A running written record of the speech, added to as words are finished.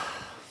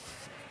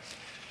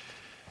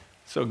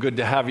So good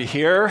to have you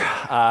here.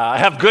 I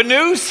have good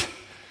news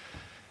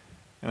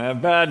and I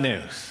have bad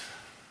news.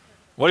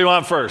 What do you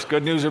want first,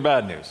 good news or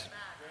bad news?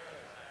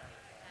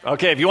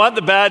 Okay, if you want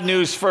the bad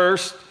news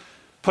first,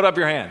 put up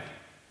your hand.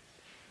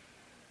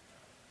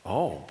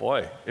 Oh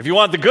boy. If you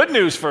want the good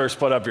news first,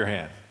 put up your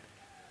hand.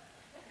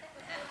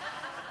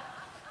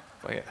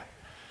 Oh, yeah.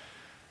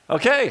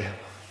 Okay,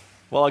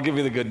 well, I'll give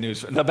you the good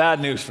news, the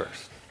bad news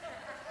first.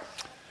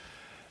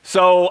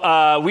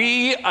 So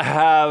we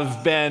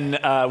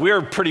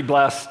are pretty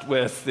blessed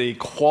with the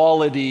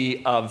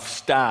quality of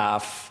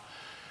staff.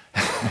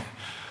 I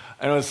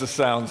know this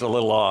sounds a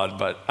little odd,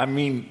 but I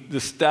mean,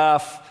 the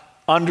staff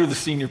under the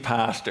senior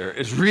pastor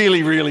is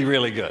really, really,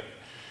 really good.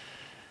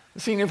 The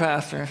senior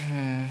pastor,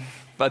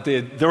 but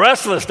the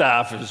rest of the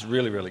staff is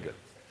really, really good.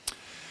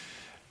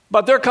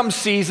 But there come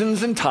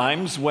seasons and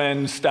times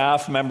when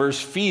staff members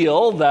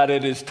feel that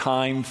it is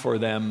time for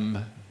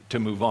them to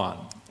move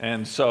on.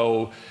 And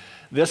so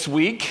this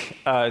week,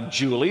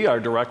 Julie,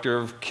 our director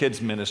of kids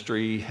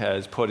ministry,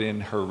 has put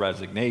in her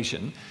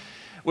resignation,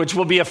 which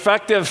will be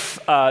effective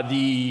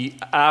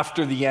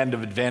after the end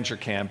of Adventure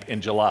Camp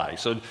in July.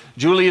 So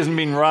Julie isn't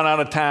being run out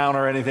of town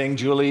or anything.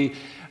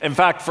 In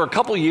fact, for a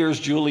couple of years,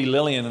 Julie,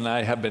 Lillian, and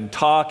I have been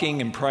talking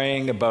and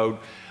praying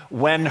about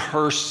when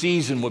her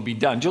season would be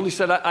done. Julie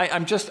said,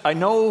 I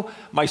know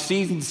my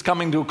season's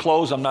coming to a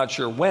close, I'm not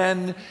sure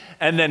when.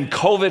 And then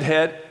COVID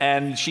hit,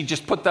 and she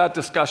just put that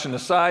discussion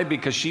aside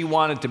because she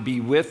wanted to be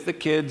with the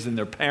kids and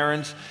their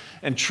parents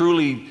and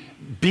truly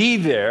be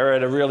there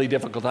at a really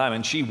difficult time.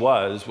 And she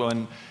was.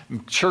 When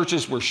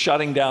churches were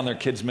shutting down their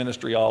kids'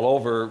 ministry all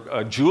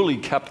over, Julie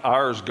kept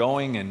ours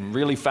going and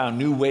really found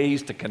new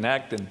ways to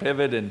connect and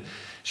pivot, and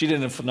she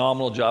did a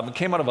phenomenal job. It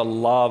came out of a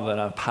love and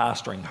a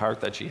pastoring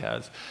heart that she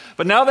has.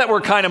 But now that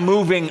we're kind of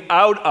moving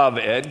out of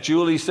it,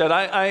 Julie said,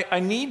 I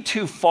need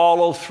to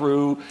follow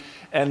through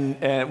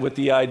and with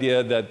the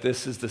idea that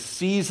this is the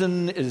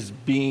season is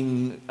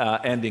being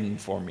ending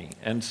for me.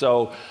 And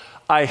so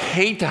I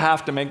hate to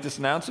have to make this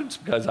announcement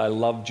because I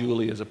love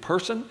Julie as a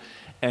person,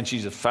 and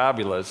she's a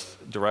fabulous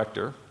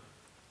director,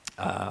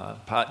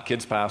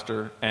 kids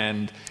pastor,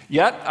 and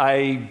yet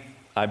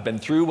I've been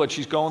through what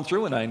she's going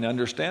through, and I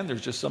understand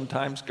there's just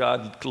sometimes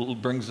God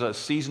brings a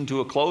season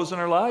to a close in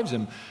our lives,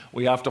 and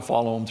we have to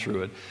follow him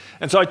through it.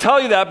 And so I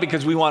tell you that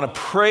because we want to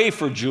pray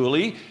for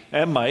Julie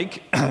and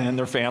Mike and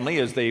their family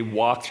as they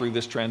walk through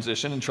this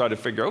transition and try to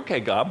figure, okay,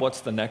 God,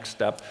 what's the next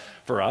step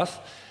for us?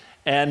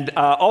 And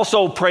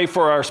also pray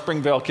for our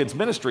Springvale Kids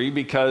Ministry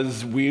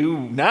because we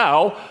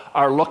now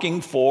are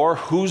looking for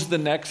who's the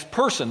next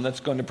person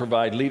that's going to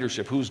provide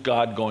leadership, who's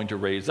God going to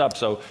raise up.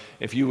 So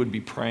if you would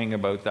be praying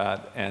about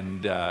that,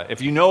 and if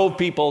you know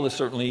people, to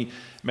certainly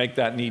make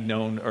that need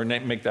known or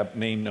make that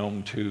name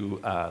known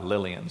to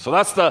Lillian. So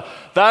that's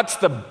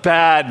the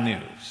bad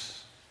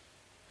news.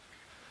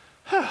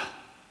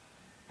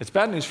 It's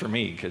bad news for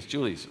me because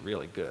Julie's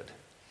really good.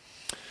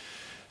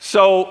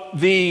 So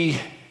the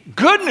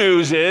good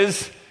news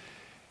is,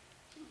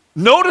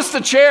 notice the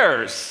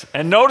chairs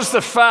and notice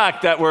the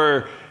fact that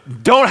we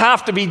don't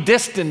have to be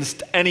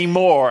distanced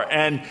anymore,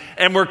 and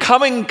we're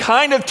coming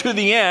kind of to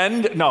the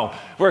end. No,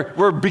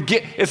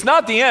 it's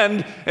not the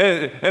end,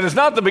 and it's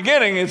not the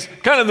beginning. It's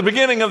kind of the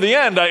beginning of the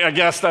end, I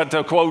guess, that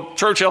to quote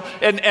Churchill.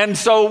 And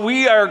so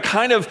we are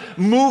kind of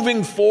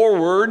moving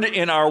forward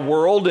in our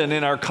world and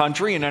in our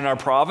country and in our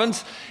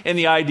province in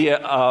the idea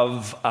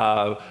of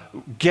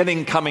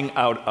coming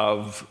out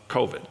of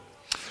COVID.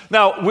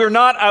 Now, we're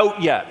not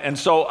out yet, and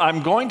so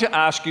I'm going to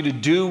ask you to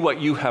do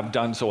what you have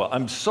done so well.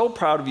 I'm so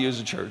proud of you as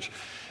a church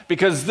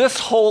because this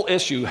whole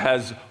issue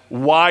has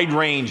wide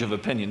range of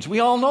opinions. We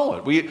all know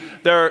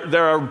it.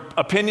 There are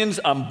opinions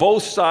on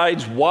both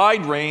sides,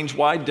 wide range,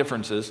 wide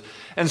differences,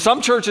 and some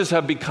churches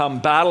have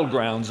become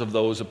battlegrounds of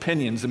those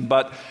opinions.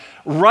 But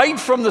right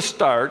from the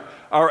start,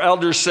 our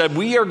elders said,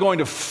 we are going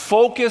to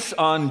focus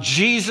on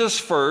Jesus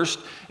first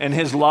and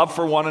his love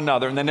for one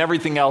another, and then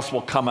everything else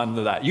will come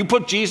under that. You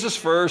put Jesus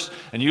first,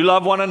 and you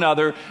love one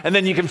another, and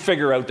then you can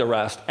figure out the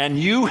rest. And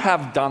you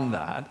have done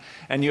that,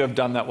 and you have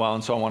done that well,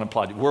 and so I want to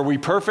applaud you. Were we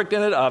perfect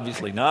in it?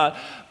 Obviously not.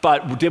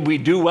 But did we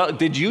do well?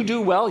 Did you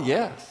do well?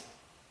 Yes.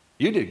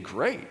 You did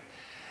great.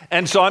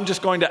 And so I'm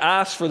just going to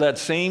ask for that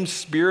same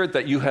spirit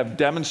that you have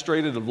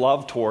demonstrated of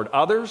love toward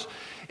others,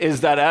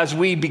 is that as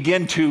we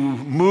begin to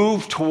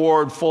move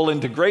toward full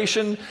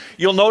integration,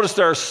 you'll notice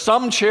there are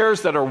some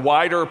chairs that are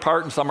wider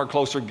apart and some are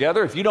closer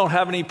together. If you don't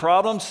have any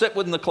problems, sit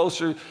with the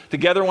closer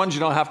together ones.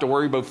 You don't have to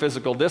worry about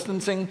physical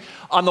distancing.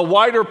 On the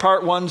wider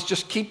apart ones,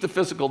 just keep the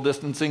physical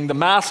distancing. The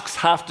masks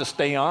have to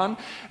stay on.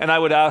 And I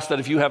would ask that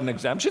if you have an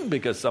exemption,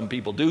 because some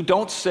people do,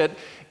 don't sit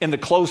in the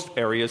closed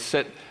areas,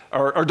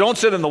 or don't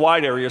sit in the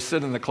wide areas,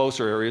 sit in the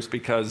closer areas,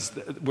 because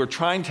we're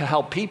trying to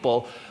help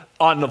people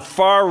on the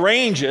far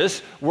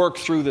ranges work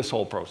through this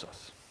whole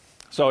process.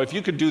 So if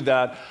you could do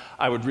that,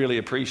 I would really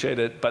appreciate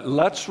it. But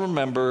let's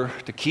remember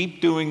to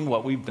keep doing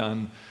what we've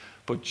done.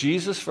 Put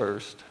Jesus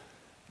first,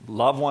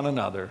 love one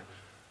another,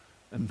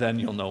 and then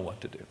you'll know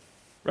what to do.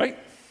 Right?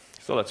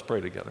 So let's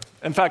pray together.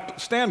 In fact,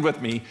 stand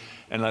with me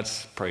and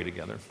let's pray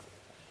together.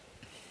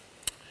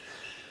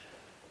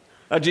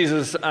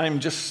 Jesus, I'm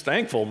just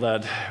thankful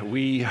that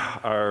we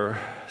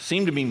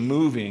seem to be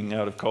moving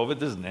out of COVID.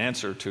 This is an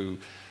answer to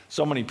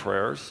so many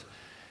prayers.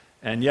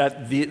 And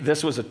yet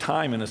this was a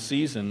time and a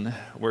season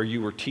where you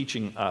were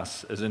teaching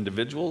us as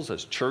individuals,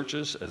 as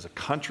churches, as a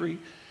country.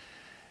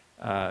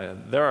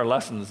 There are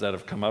lessons that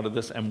have come out of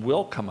this and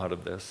will come out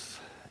of this.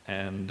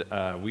 And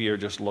we are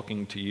just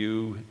looking to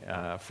you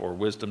for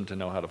wisdom to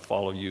know how to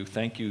follow you.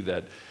 Thank you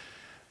that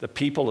the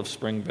people of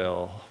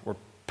Springville were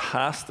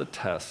past the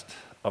test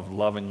of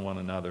loving one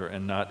another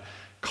and not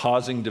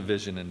causing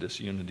division and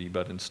disunity,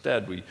 but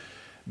instead we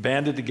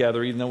banded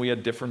together, even though we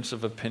had difference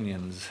of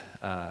opinions.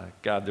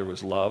 God, there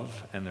was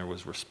love and there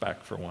was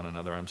respect for one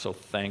another. I'm so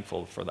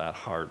thankful for that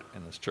heart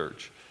in this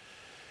church.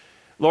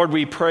 Lord,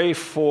 we pray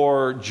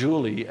for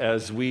Julie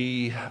as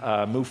we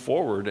move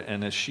forward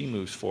and as she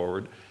moves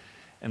forward.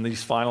 In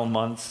these final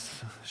months,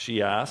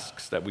 she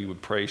asks that we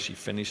would pray she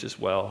finishes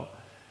well.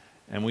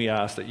 And we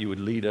ask that you would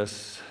lead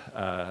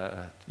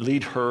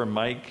her and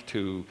Mike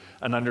to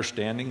an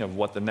understanding of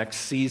what the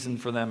next season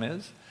for them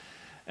is,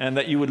 and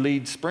that you would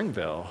lead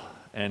Springville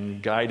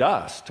and guide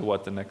us to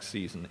what the next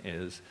season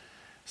is,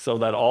 so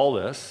that all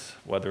this,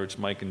 whether it's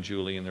Mike and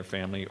Julie and their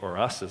family or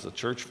us as a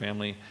church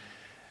family,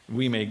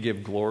 we may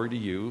give glory to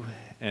you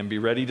and be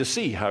ready to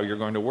see how you're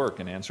going to work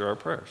and answer our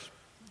prayers.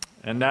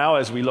 And now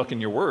as we look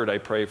in your word, I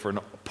pray for an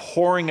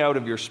pouring out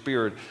of your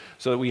Spirit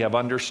so that we have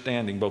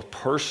understanding, both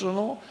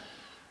personal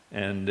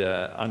and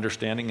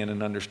understanding and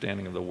an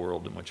understanding of the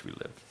world in which we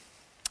live.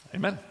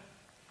 Amen.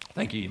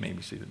 Thank you. You may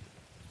be seated.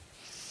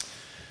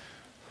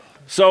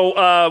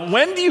 So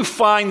when do you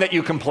find that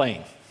you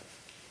complain?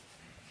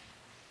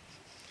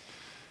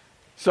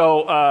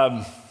 So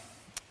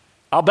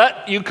I'll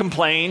bet you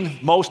complain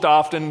most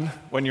often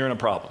when you're in a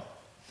problem.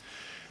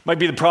 Might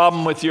be the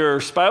problem with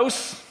your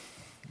spouse.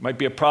 Might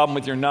be a problem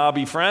with your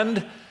knobby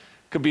friend.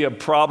 Could be a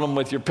problem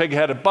with your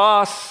pig-headed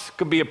boss.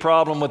 Could be a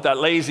problem with that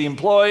lazy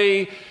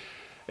employee.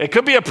 It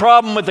could be a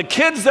problem with the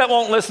kids that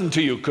won't listen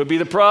to you. It could be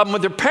the problem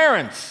with your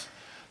parents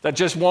that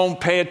just won't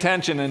pay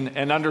attention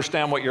and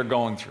understand what you're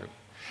going through.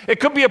 It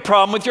could be a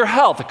problem with your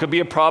health. It could be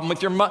a problem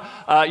with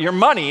your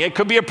money. It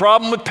could be a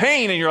problem with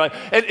pain in your life.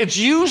 It's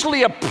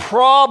usually a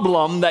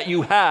problem that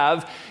you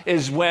have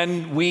is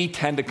when we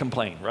tend to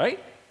complain,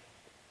 right?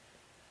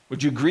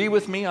 Would you agree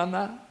with me on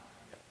that?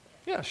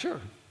 Yeah,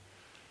 sure.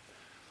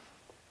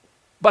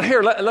 But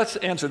here, let's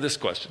answer this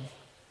question.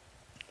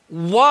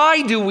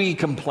 Why do we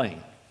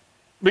complain?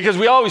 Because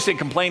we always say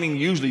complaining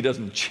usually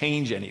doesn't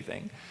change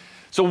anything.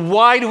 So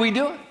why do we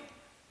do it?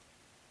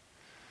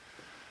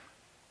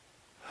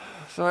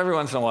 So every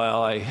once in a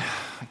while I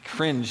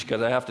cringe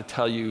because I have to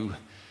tell you,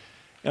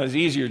 it's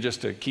easier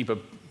just to keep a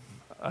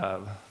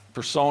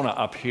persona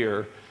up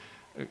here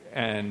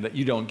and that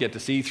you don't get to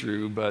see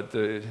through, but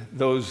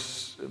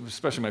those,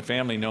 especially my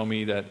family, know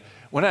me that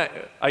when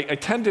I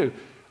tend to,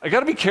 I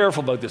got to be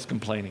careful about this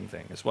complaining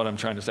thing, is what I'm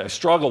trying to say. I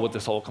struggle with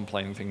this whole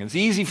complaining thing. It's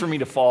easy for me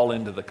to fall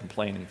into the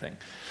complaining thing.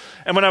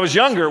 And when I was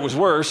younger, it was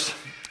worse.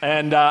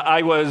 And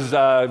I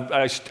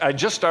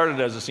just started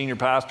as a senior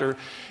pastor,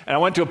 and I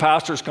went to a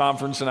pastor's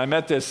conference, and I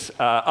met this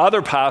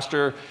other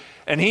pastor,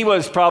 and he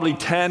was probably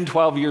 10,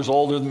 12 years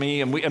older than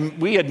me, and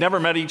we had never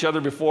met each other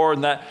before,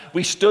 and that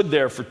we stood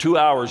there for 2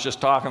 hours just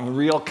talking,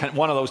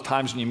 one of those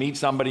times when you meet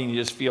somebody and you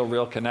just feel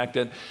real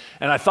connected.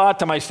 And I thought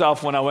to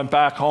myself when I went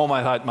back home,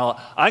 I thought, well,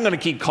 I'm going to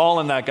keep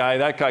calling that guy.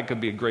 That guy could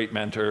be a great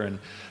mentor. And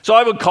so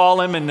I would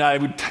call him, and I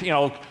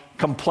would,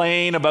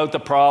 complain about the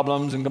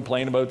problems and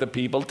complain about the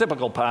people,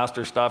 typical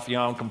pastor stuff,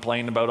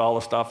 complain about all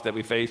the stuff that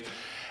we face.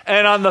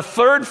 And on the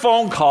third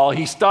phone call,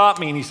 he stopped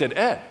me and he said,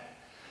 Ed,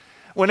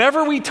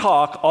 whenever we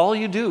talk, all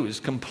you do is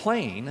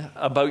complain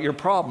about your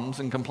problems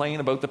and complain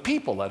about the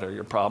people that are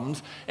your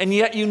problems, and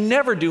yet you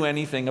never do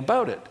anything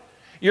about it.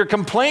 Your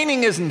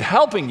complaining isn't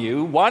helping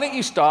you. Why don't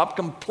you stop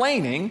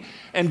complaining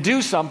and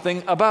do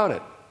something about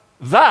it?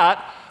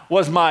 That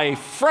was my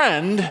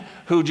friend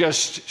who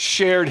just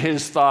shared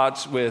his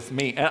thoughts with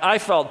me. And I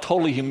felt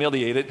totally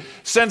humiliated.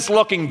 Since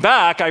looking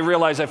back, I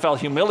realized I felt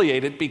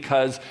humiliated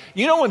because,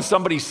 when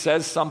somebody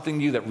says something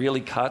to you that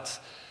really cuts,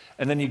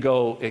 and then you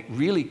go, it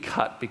really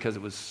cut because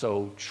it was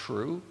so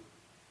true?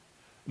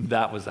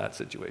 That was that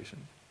situation.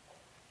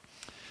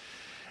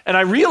 And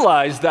I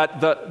realized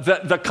that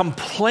the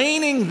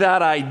complaining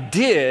that I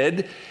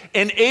did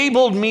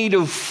enabled me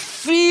to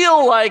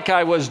feel like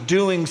I was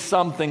doing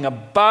something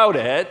about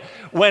it,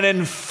 when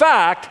in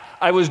fact,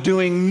 I was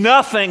doing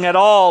nothing at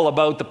all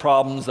about the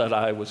problems that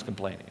I was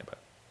complaining about.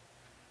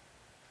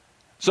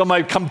 So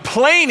my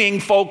complaining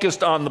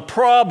focused on the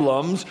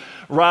problems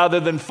rather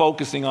than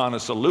focusing on a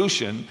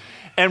solution.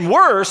 And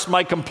worse,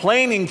 my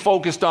complaining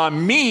focused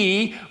on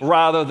me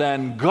rather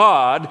than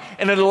God,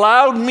 and it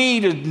allowed me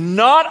to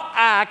not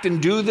act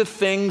and do the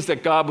things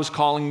that God was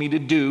calling me to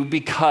do,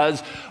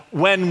 because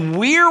when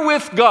we're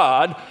with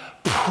God,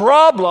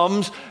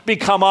 problems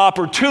become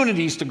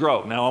opportunities to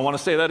grow. Now, I want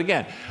to say that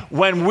again.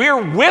 When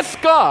we're with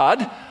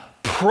God,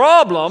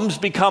 problems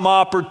become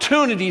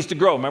opportunities to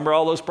grow. Remember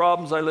all those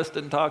problems I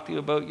listed and talked to you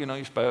about?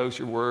 Your spouse,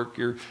 your work,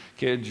 your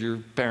kids, your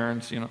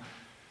parents,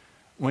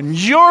 When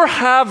you're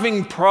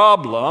having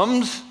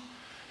problems,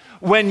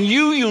 when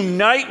you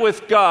unite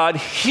with God,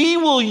 He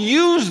will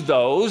use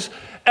those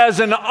as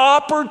an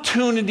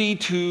opportunity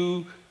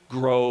to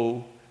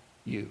grow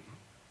you.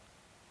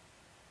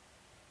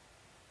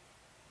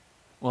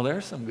 Well,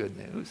 there's some good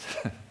news.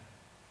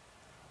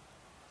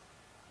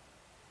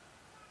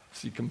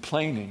 See,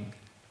 complaining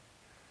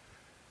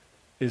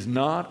is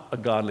not a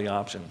godly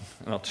option.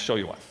 And I'll show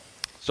you why.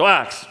 So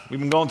Acts, we've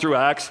been going through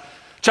Acts.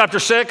 Chapter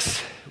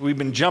 6, we've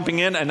been jumping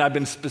in, and I've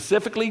been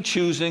specifically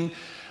choosing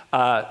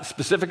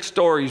specific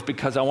stories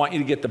because I want you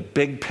to get the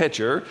big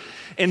picture.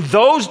 In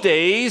those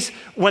days,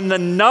 when the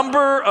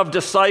number of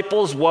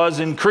disciples was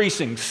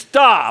increasing.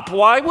 Stop.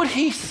 Why would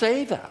he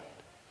say that?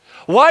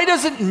 Why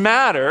does it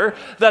matter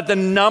that the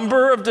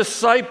number of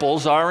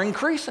disciples are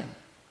increasing?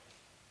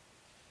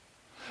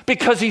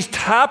 Because he's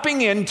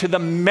tapping into the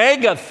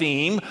mega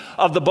theme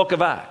of the book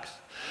of Acts.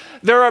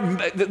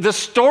 The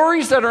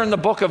stories that are in the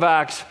book of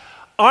Acts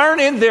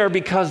aren't in there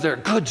because they're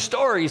good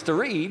stories to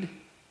read.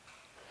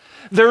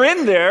 They're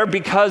in there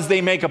because they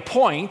make a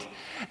point,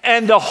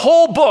 and the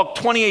whole book,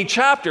 28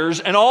 chapters,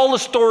 and all the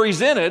stories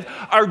in it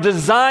are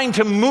designed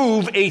to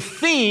move a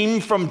theme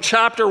from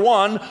chapter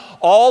 1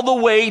 all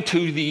the way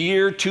to the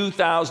year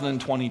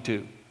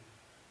 2022.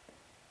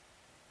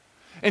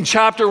 In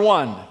chapter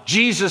 1,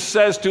 Jesus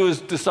says to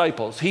his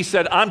disciples, he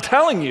said, I'm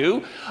telling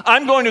you,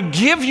 I'm going to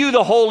give you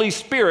the Holy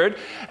Spirit,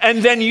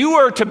 and then you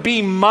are to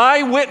be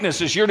my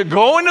witnesses. You're to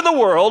go into the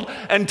world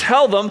and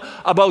tell them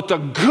about the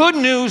good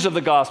news of the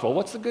gospel.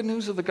 What's the good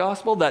news of the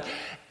gospel? That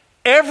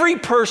every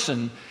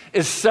person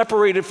is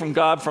separated from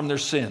God from their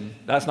sin.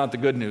 That's not the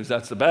good news,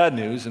 that's the bad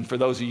news. And for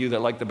those of you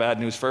that like the bad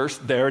news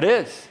first, there it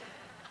is.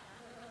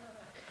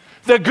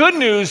 The good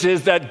news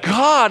is that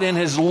God, in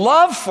his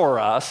love for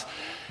us,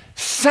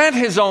 sent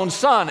his own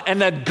son,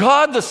 and that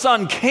God the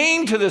Son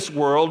came to this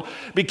world,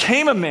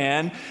 became a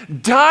man,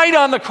 died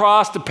on the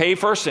cross to pay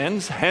for our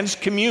sins, hence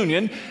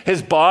communion.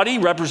 His body,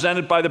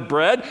 represented by the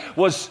bread,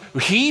 was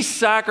he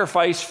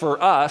sacrificed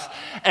for us,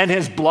 and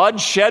his blood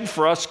shed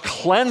for us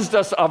cleansed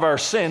us of our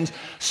sins,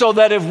 so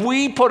that if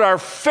we put our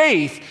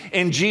faith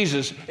in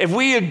Jesus, if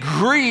we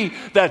agree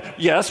that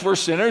yes, we're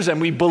sinners,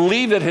 and we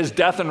believe that his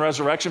death and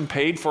resurrection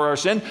paid for our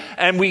sin,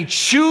 and we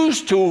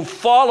choose to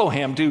follow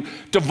him, to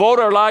devote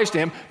our lives to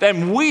him,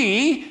 then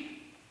we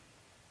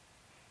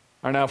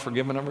are now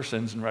forgiven of our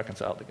sins and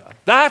reconciled to God.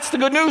 That's the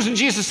good news. And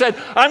Jesus said,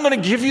 I'm going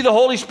to give you the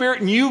Holy Spirit,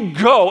 and you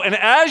go. And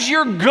as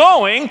you're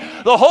going,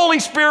 the Holy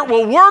Spirit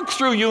will work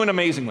through you in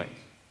amazing ways.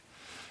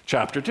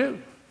 Chapter 2.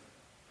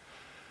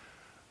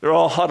 They're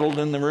all huddled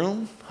in the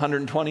room,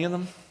 120 of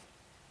them.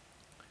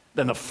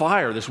 Then the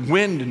fire, this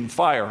wind and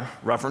fire,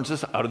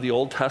 references out of the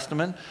Old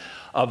Testament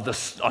of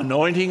the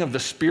anointing of the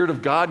Spirit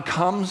of God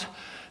comes.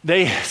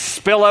 They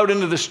spill out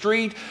into the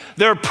street.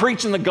 They're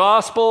preaching the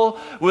gospel.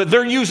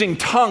 They're using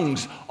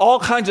tongues, all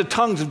kinds of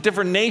tongues of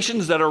different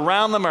nations that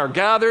around them are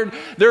gathered.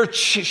 They're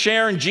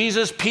sharing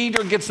Jesus.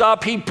 Peter gets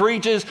up, he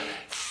preaches,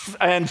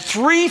 and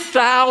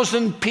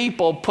 3,000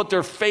 people put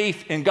their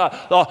faith in God.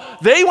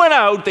 They went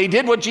out, they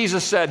did what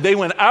Jesus said. They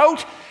went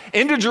out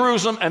into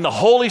Jerusalem, and the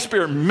Holy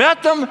Spirit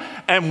met them,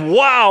 and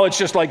wow, it's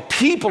just like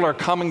people are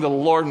coming to the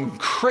Lord, and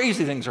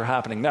crazy things are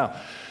happening. Now,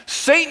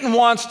 Satan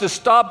wants to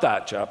stop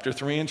that, chapter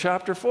 3 and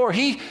chapter 4.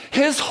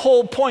 His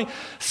whole point,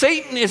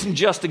 Satan isn't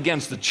just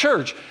against the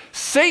church.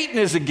 Satan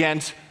is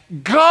against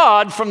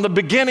God from the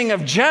beginning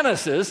of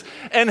Genesis,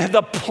 and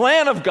the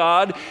plan of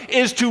God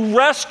is to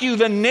rescue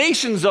the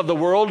nations of the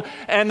world,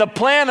 and the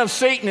plan of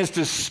Satan is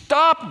to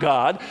stop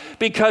God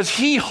because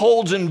he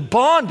holds in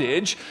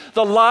bondage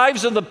the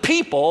lives of the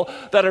people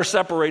that are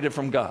separated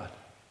from God.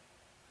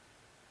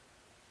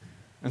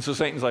 And so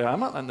Satan's like,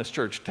 I'm not letting this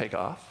church take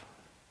off.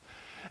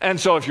 And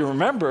so if you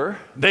remember,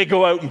 they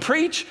go out and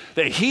preach,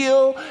 they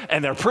heal,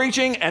 and they're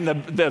preaching, and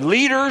the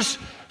leaders,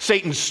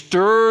 Satan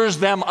stirs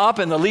them up,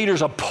 and the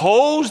leaders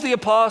oppose the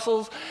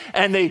apostles,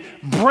 and they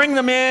bring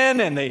them in,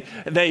 and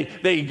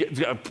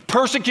they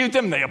persecute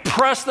them, they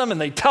oppress them,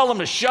 and they tell them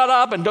to shut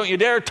up, and don't you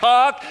dare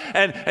talk,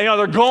 and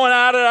they're going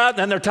at it,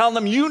 and they're telling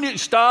them, you need to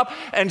stop,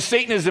 and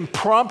Satan is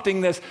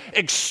prompting this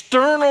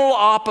external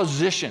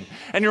opposition.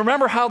 And you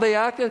remember how they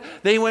acted?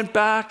 They went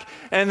back,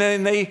 and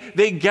then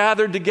they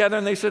gathered together,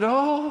 and they said,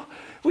 oh,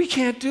 we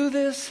can't do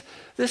this.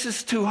 This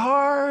is too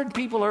hard.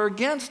 People are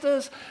against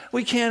us.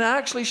 We can't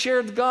actually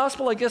share the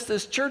gospel. I guess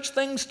this church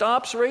thing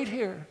stops right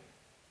here.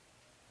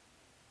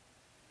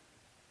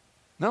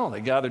 No, they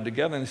gathered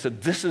together and they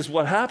said, this is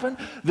what happened.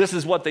 This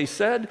is what they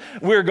said.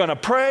 We're going to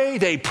pray.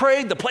 They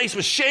prayed. The place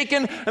was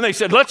shaken. And they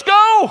said, let's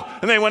go.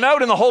 And they went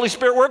out and the Holy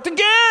Spirit worked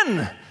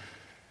again.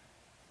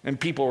 And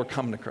people were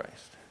coming to Christ.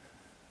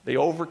 They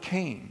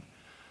overcame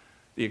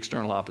the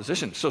external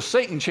opposition. So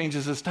Satan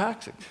changes his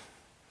tactic.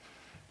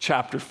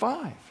 Chapter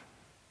 5.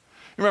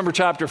 Remember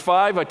chapter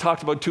 5 I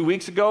talked about 2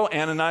 weeks ago,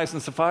 Ananias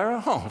and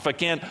Sapphira? Oh, if I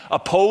can't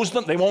oppose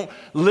them, they won't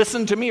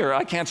listen to me, or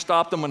I can't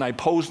stop them when I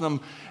oppose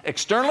them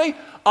externally,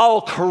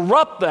 I'll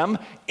corrupt them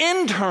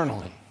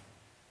internally.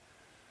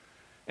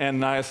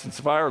 Ananias and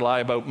Sapphira lie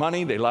about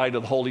money. They lie to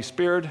the Holy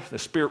Spirit. The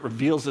Spirit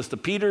reveals this to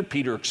Peter.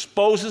 Peter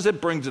exposes it,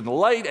 brings it to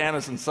light.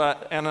 Ananias and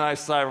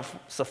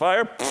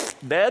Sapphira,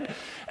 dead.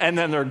 And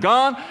then they're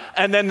gone.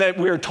 And then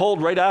we're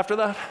told right after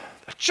that,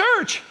 the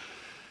church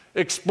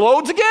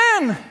explodes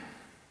again.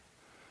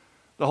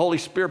 The Holy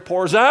Spirit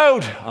pours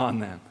out on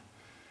them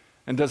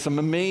and does some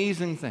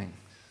amazing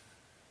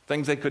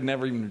things they could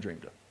never even have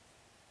dreamed of.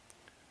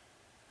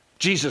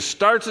 Jesus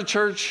starts the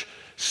church.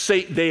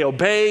 They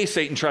obey.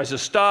 Satan tries to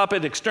stop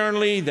it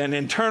externally, then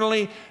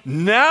internally.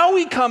 Now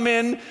we come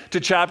in to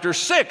chapter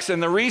 6.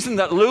 And the reason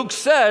that Luke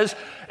says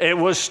it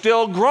was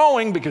still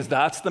growing, because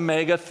that's the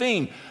mega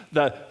theme.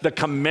 The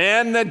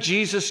command that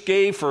Jesus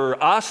gave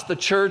for us, the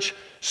church,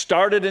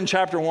 started in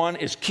chapter 1,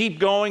 is keep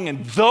going.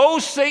 And though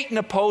Satan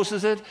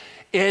opposes it,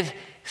 it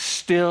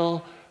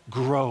still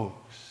grows.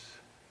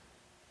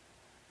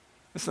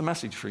 That's the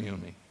message for you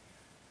and me.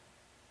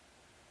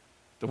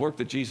 The work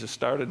that Jesus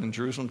started in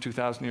Jerusalem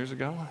 2,000 years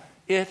ago,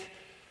 it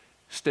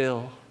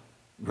still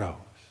grows.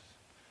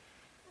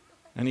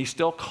 And he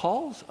still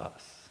calls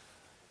us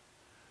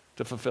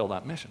to fulfill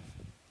that mission.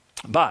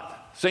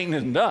 But Satan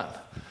isn't done.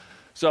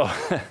 So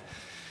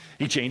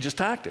he changes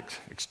tactics.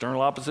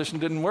 External opposition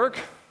didn't work?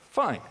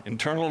 Fine.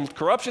 Internal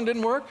corruption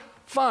didn't work?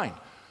 Fine.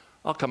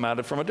 I'll come at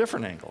it from a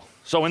different angle.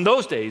 So in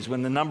those days,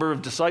 when the number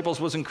of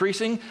disciples was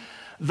increasing,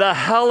 the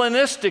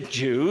Hellenistic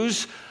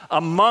Jews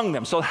among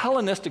them. So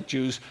Hellenistic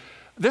Jews,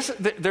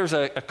 there's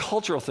a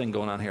cultural thing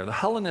going on here. The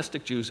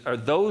Hellenistic Jews are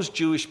those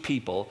Jewish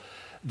people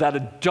that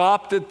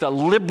adopted the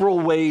liberal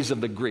ways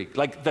of the Greek,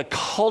 like the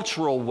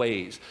cultural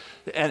ways.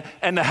 And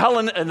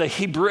the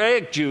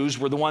Hebraic Jews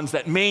were the ones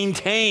that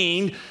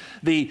maintained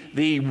the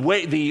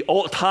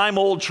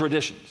time-old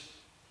traditions.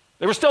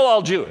 They were still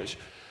all Jewish,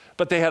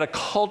 but they had a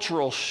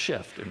cultural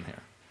shift in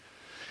there.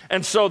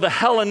 And so the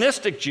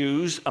Hellenistic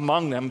Jews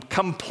among them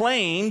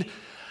complained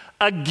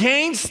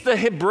against the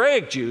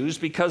Hebraic Jews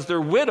because their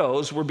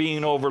widows were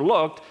being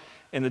overlooked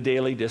in the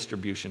daily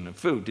distribution of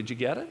food. Did you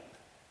get it?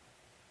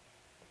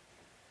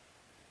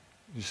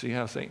 You see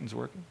how Satan's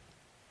working?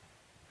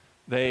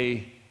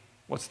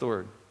 What's the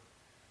word?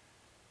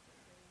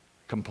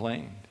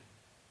 Complained.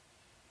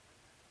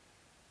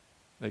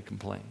 They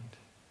complained.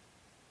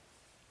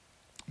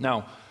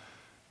 Now,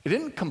 they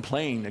didn't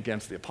complain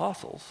against the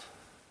apostles.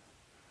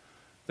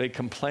 They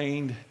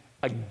complained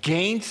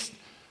against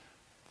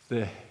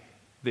the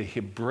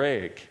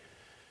Hebraic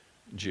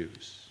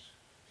Jews.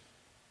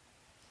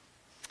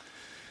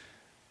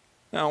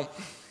 Now,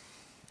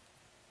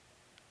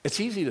 it's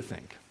easy to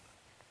think,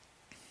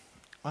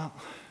 well,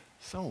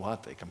 so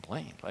what? They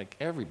complained. Like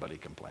everybody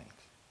complains.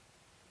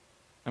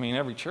 I mean,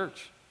 every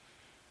church,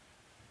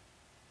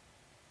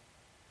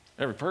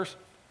 every person,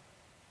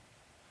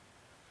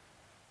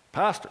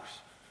 pastors,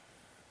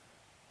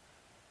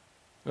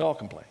 we all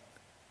complain.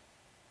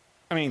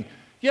 I mean,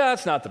 yeah,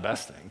 it's not the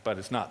best thing, but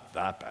it's not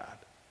that bad.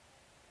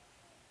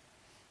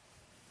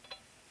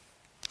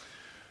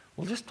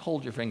 Well, just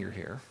hold your finger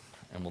here,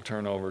 and we'll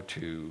turn over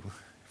to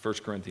 1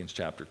 Corinthians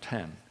chapter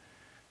 10,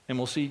 and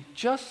we'll see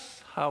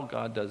just how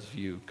God does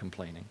view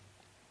complaining.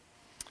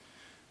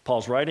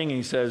 Paul's writing, and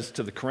he says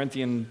to the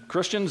Corinthian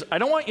Christians, I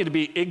don't want you to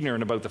be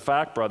ignorant about the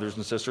fact, brothers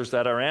and sisters,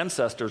 that our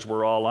ancestors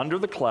were all under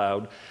the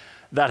cloud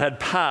that had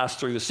passed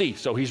through the sea.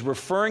 So he's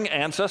referring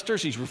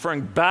ancestors, he's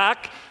referring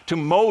back to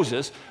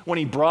Moses when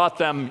he brought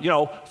them,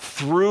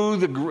 through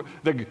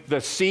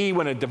the sea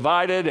when it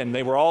divided and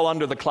they were all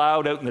under the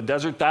cloud out in the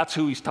desert. That's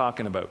who he's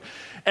talking about.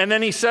 And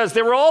then he says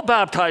they were all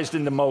baptized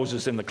into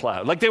Moses in the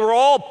cloud. Like they were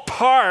all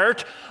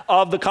part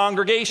of the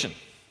congregation.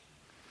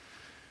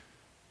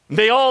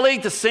 They all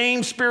ate the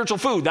same spiritual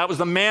food. That was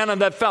the manna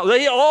that fell.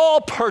 They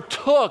all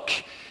partook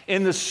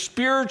in the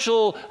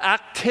spiritual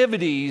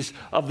activities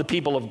of the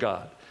people of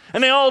God.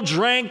 And they all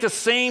drank the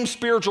same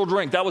spiritual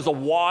drink. That was the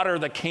water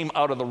that came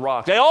out of the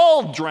rock. They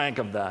all drank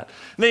of that.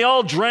 And they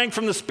all drank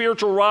from the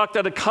spiritual rock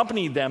that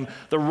accompanied them,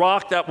 the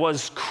rock that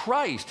was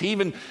Christ. He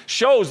even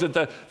shows that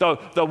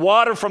the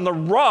water from the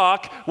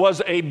rock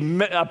was a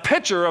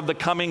picture of the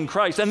coming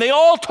Christ. And they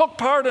all took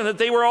part in it.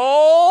 They were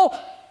all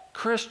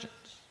Christians.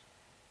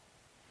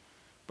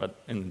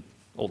 But in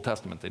the Old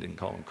Testament, they didn't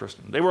call them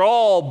Christians. They were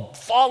all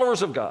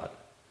followers of God.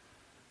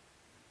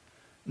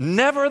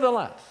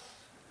 Nevertheless,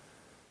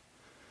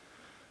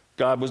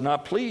 God was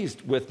not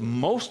pleased with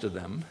most of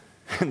them,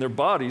 and their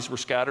bodies were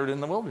scattered in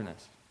the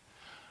wilderness.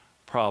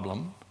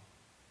 Problem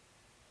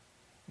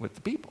with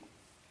the people.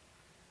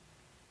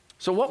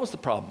 So what was the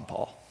problem,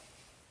 Paul?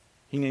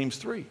 He names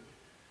 3.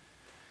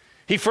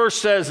 He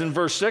first says in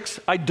verse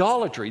 6,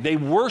 idolatry. They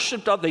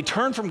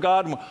turned from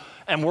God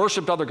and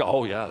worshiped other gods.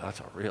 Oh yeah, that's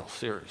a real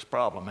serious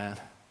problem, man.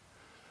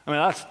 I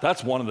mean,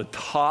 that's one of the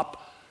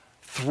top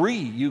 3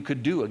 you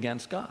could do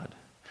against God.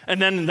 And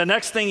then the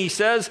next thing he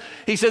says,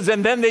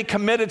 and then they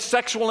committed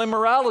sexual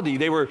immorality.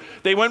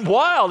 They went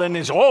wild, and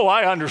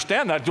I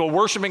understand that.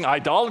 Worshiping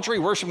idolatry,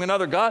 worshiping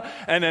another god,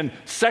 and then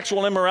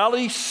sexual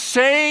immorality.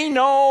 Say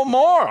no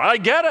more. I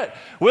get it.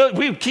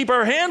 We keep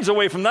our hands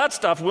away from that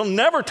stuff. We'll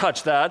never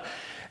touch that.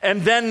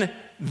 And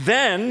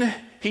then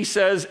he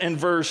says in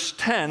verse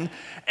 10,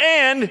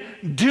 and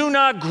do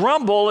not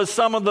grumble as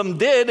some of them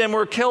did and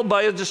were killed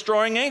by a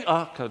destroying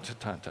angel.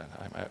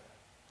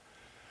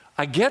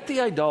 I get the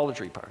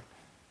idolatry part.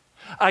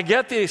 I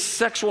get the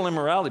sexual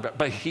immorality part.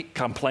 But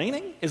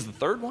complaining is the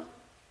third one?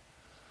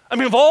 I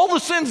mean, of all the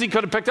sins he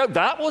could have picked out,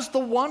 that was the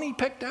one he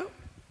picked out?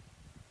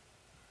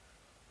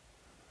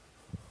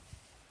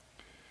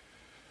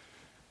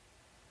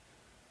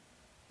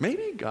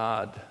 Maybe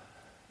God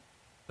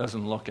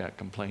doesn't look at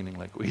complaining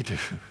like we do.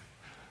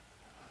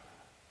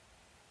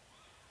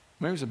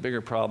 Maybe it's a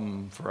bigger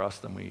problem for us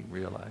than we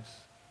realize.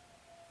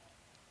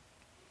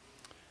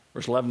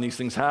 Verse 11, these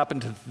things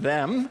happened to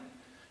them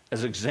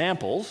as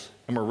examples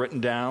and were written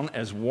down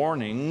as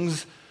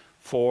warnings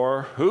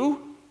for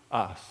who?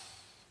 Us.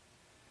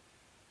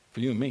 For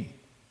you and me.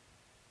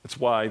 That's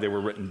why they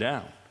were written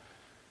down.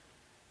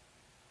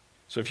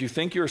 So if you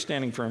think you're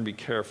standing firm, be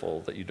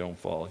careful that you don't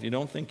fall. If you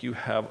don't think you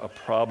have a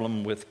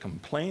problem with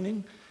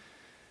complaining,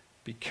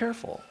 be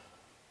careful,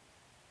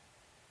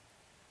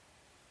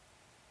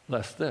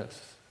 lest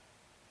this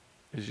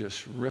is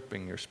just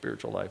ripping your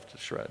spiritual life to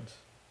shreds.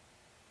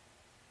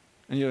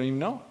 And you don't even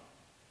know.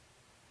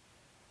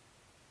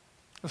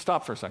 Let's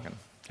stop for a second.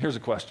 Here's a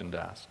question to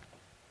ask.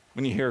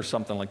 When you hear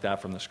something like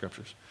that from the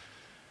scriptures.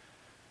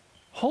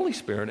 Holy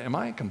Spirit, am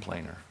I a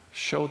complainer?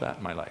 Show that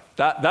in my life.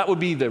 That would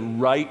be the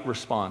right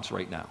response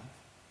right now.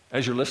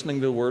 As you're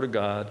listening to the Word of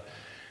God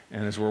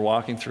and as we're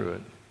walking through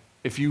it,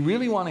 if you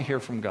really want to hear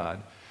from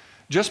God,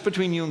 just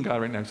between you and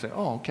God right now, say,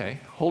 oh, okay,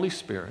 Holy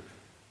Spirit,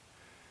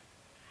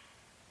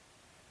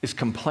 is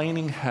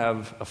complaining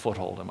have a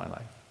foothold in my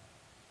life?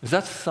 Is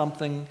that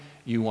something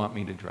you want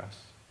me to address?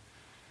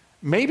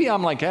 Maybe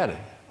I'm like Eddie.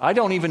 I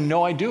don't even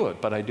know I do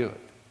it, but I do it.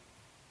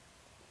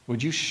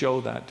 Would you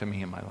show that to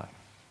me in my life?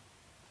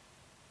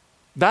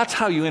 That's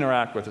how you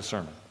interact with a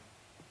sermon.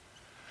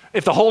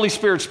 If the Holy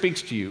Spirit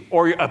speaks to you,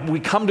 or we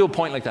come to a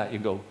point like that, you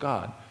go,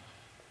 God,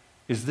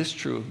 is this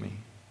true of me?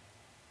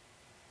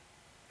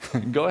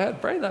 Go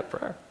ahead, pray that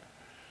prayer.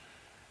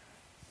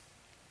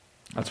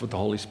 That's what the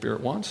Holy Spirit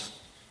wants.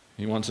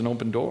 He wants an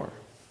open door.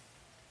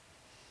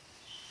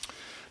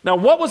 Now,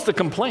 what was the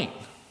complaint?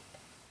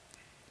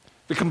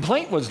 The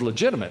complaint was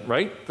legitimate,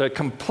 right? They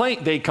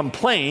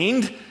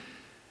complained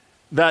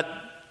that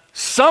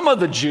some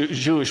of the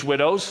Jewish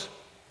widows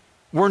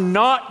were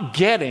not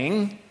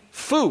getting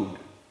food.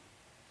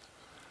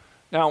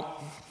 Now,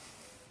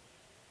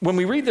 when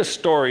we read this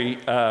story,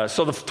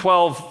 so the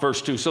 12,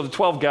 verse 2, so the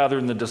 12 gathered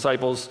and the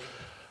disciples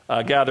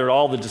gathered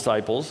all the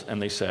disciples,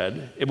 and they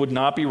said, it would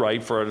not be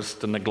right for us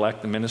to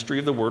neglect the ministry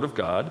of the word of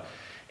God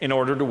in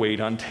order to wait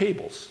on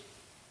tables.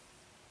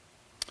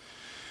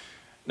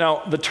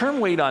 Now, the term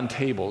wait on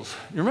tables,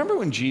 you remember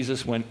when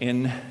Jesus went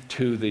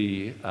into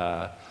the,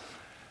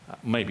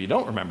 maybe you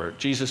don't remember,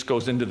 Jesus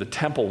goes into the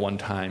temple one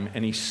time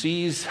and he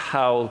sees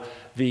how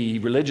the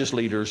religious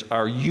leaders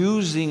are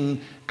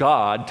using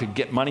God to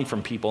get money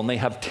from people, and they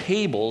have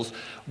tables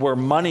where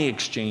money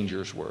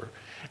exchangers were.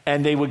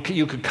 And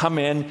you could come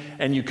in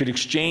and you could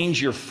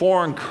exchange your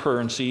foreign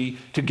currency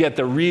to get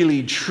the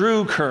really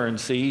true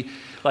currency,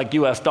 like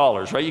US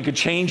dollars, right? You could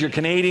change your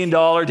Canadian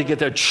dollar to get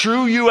the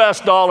true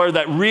US dollar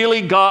that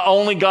really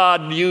only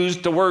God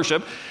used to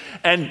worship.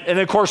 And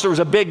of course, there was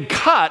a big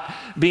cut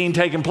being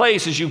taken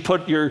place as you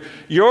put your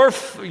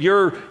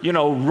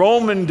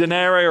Roman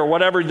denarii or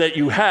whatever that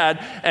you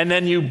had, and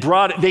then you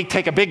brought it. They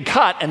take a big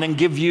cut and then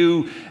give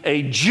you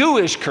a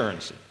Jewish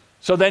currency.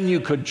 So then you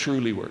could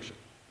truly worship.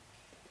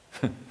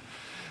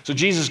 So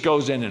Jesus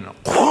goes in and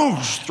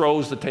whoosh,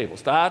 throws the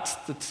tables. That's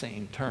the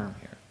same term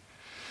here.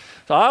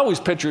 So I always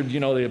pictured,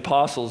 the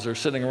apostles are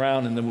sitting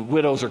around and the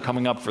widows are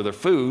coming up for their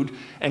food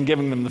and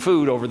giving them the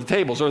food over the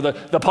tables. Or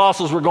the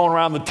apostles were going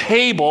around the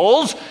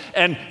tables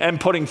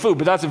and putting food.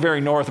 But that's a very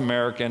North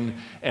American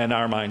and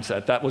our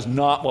mindset. That was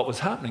not what was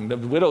happening. The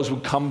widows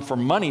would come for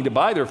money to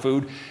buy their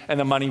food, and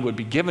the money would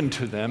be given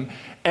to them.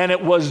 And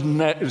it was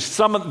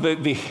some of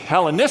the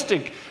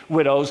Hellenistic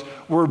widows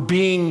were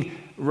being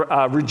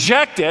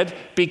rejected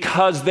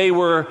because they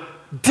were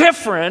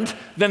different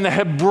than the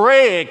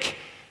Hebraic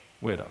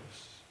widows.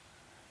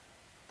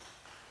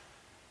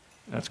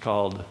 That's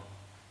called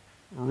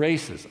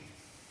racism.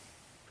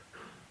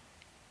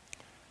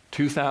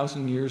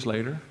 2,000 years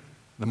later,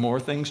 the more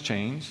things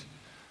change,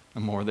 the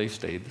more they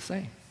stayed the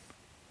same.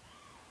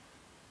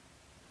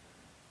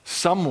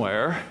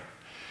 Somewhere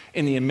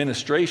in the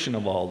administration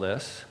of all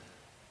this,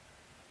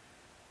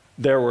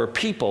 there were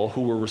people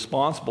who were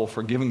responsible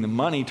for giving the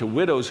money to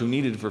widows who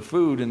needed it for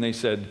food, and they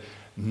said,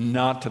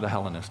 not to the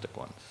Hellenistic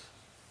ones.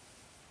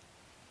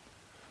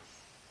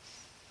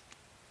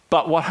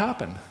 But what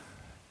happened?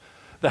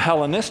 The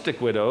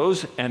Hellenistic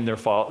widows and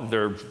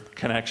their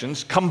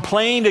connections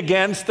complained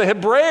against the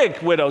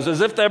Hebraic widows as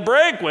if the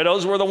Hebraic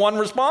widows were the one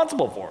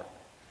responsible for it.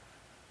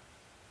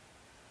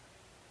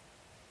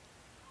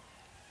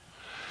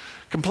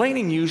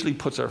 Complaining usually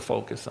puts our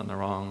focus on the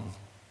wrong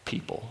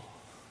people,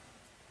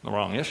 the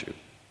wrong issue.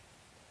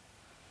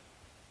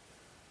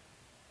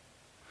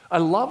 I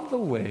love the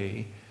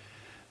way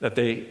that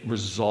they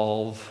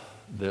resolve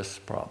this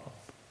problem.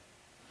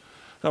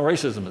 Now,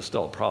 racism is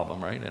still a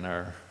problem, right, in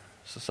our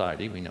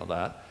society. We know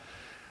that.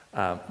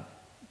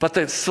 But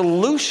the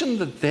solution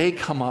that they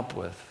come up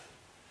with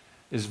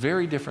is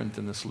very different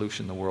than the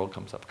solution the world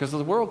comes up. Because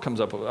the world comes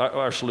up with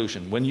our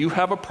solution. When you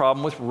have a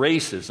problem with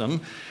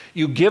racism,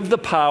 you give the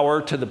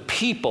power to the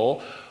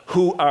people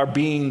who are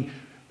being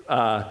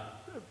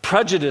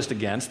prejudiced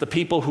against, the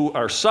people who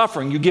are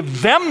suffering. You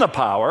give them the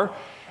power,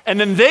 and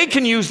then they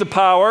can use the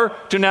power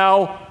to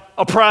now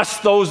oppress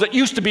those that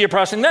used to be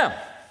oppressing them.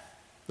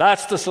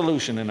 That's the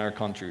solution in our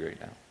country right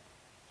now.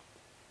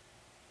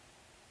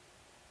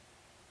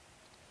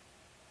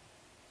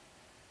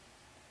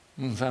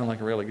 Doesn't sound like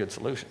a really good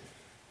solution.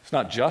 It's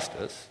not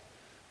justice.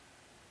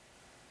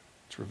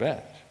 It's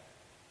revenge.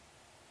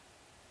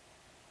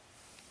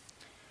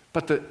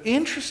 But the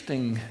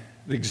interesting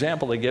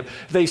example they give,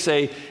 they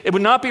say, it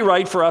would not be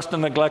right for us to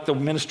neglect the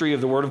ministry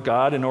of the Word of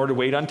God in order to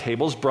wait on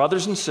tables.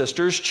 Brothers and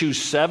sisters,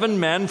 choose 7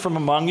 men from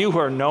among you who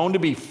are known to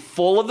be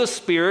full of the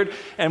Spirit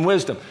and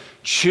wisdom.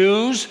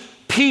 Choose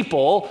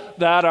people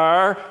that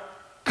are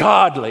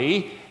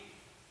godly,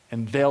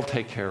 and they'll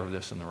take care of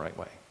this in the right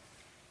way.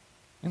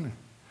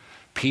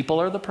 People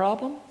are the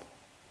problem,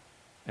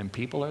 and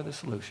people are the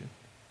solution.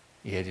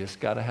 You just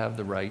got to have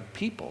the right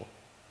people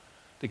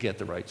to get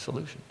the right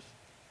solutions.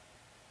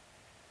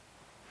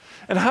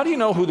 And how do you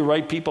know who the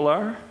right people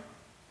are?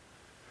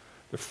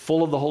 They're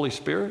full of the Holy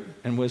Spirit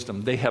and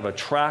wisdom. They have a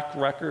track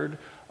record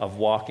of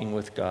walking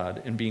with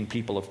God and being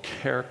people of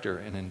character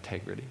and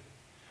integrity.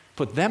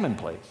 Put them in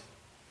place,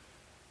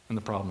 and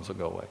the problems will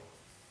go away.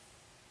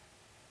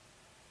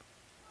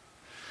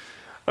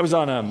 I was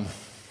on a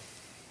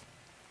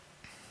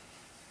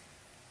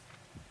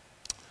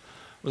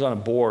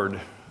board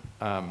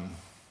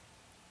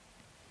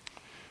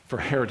for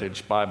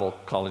Heritage Bible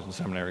College and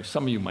Seminary.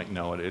 Some of you might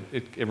know it.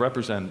 It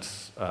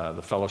represents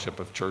the Fellowship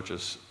of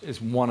Churches.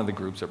 Is one of the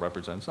groups it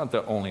represents. Not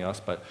the only us,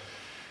 but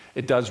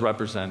it does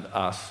represent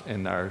us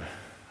in our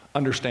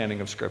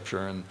understanding of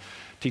Scripture and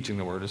teaching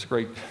the Word. It's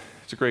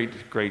a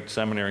great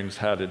seminary, and it's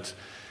had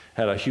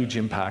a huge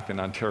impact in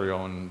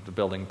Ontario and the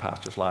building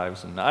pastors'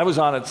 lives. And I was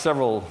on it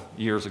several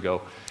years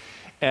ago.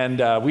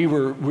 And we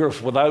were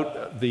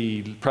without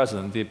the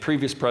president. The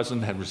previous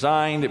president had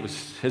resigned.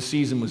 His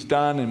season was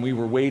done, and we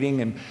were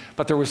waiting.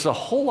 But there was a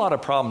whole lot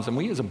of problems, and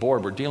we as a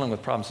board were dealing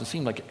with problems. It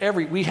seemed like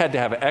we had to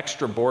have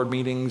extra board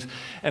meetings,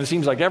 and it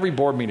seems like every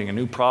board meeting a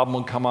new problem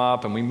would come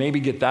up, and we maybe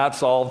get that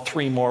solved.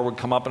 3 more would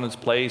come up in its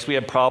place. We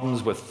had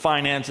problems with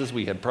finances.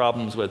 We had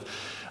problems with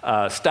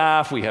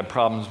staff. We had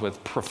problems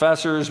with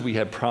professors. We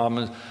had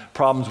problems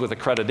with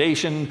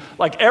accreditation.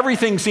 Like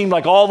everything seemed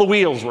like all the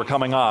wheels were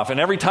coming off. And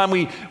every time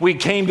we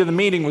came to the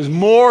meeting was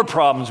more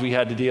problems we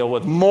had to deal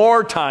with,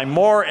 more time,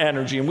 more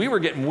energy. And we were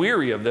getting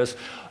weary of this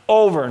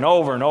over and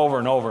over and over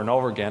and over and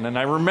over again. And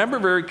I remember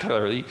very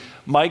clearly,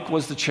 Mike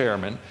was the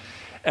chairman.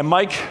 And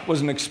Mike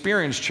was an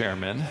experienced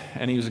chairman,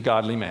 and he was a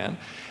godly man.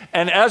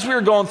 And as we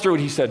were going through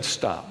it, he said,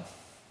 "Stop.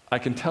 I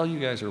can tell you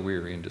guys are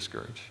weary and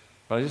discouraged.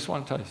 But I just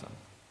want to tell you something.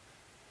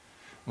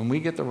 When we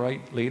get the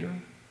right leader,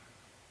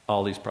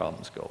 all these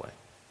problems go away.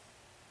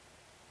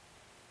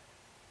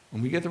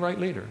 When we get the right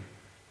leader,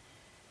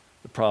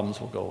 the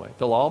problems will go away.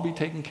 They'll all be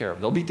taken care of.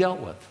 They'll be dealt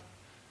with."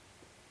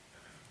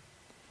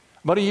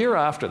 About a year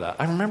after that,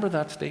 I remember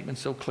that statement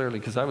so clearly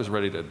because I was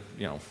ready to,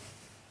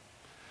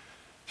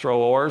 throw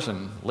oars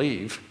and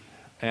leave.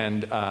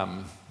 And it's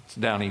a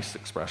down east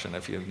expression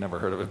if you've never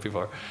heard of it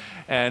before.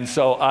 And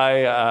so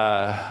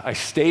I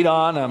stayed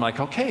on. And I'm like,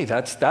 okay,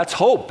 that's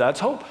hope. That's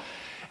hope.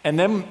 And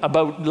then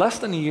about less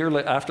than a year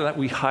after that,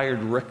 we hired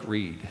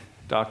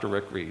Dr.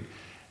 Rick Reed.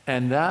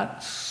 And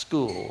that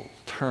school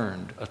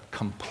turned a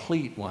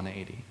complete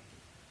 180.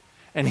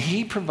 And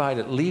he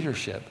provided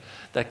leadership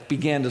that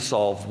began to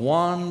solve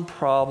one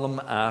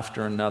problem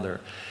after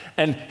another.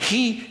 And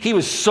he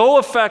was so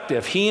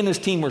effective, he and his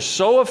team were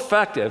so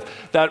effective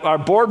that our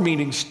board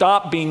meetings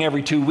stopped being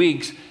every 2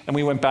 weeks, and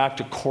we went back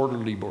to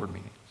quarterly board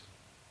meetings.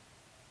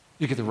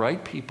 You get the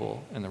right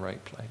people in the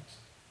right place,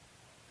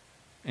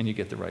 and you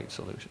get the right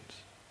solutions.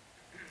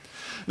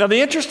 Now,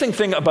 the interesting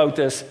thing about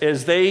this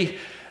is the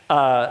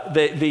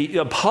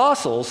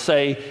apostles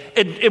say,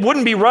 it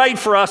wouldn't be right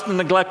for us to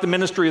neglect the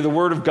ministry of the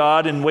Word of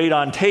God and wait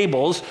on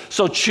tables,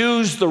 so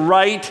choose the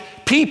right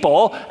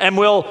people, and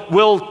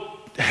we'll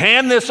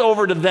hand this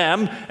over to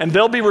them, and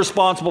they'll be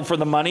responsible for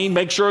the money,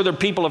 make sure they're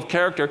people of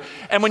character.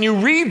 And when you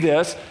read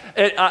this,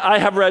 I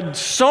have read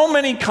so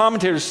many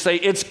commentators say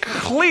it's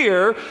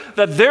clear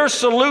that their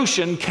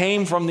solution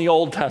came from the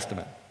Old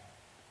Testament.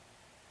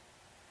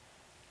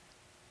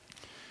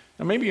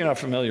 Now, maybe you're not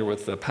familiar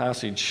with the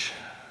passage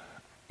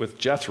with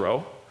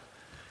Jethro.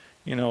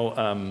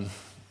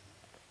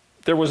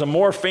 There was a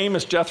more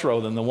famous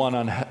Jethro than the one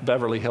on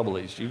Beverly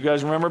Hillbillies. You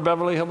guys remember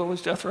Beverly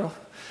Hillbillies, Jethro?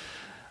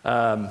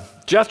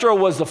 Jethro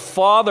was the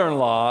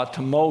father-in-law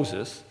to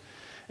Moses,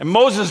 And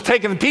Moses is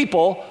taking the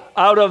people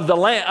out of the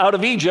land, out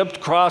of Egypt,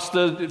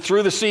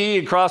 through the sea,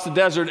 across the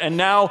desert, and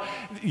now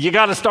you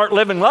got to start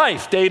living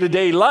life,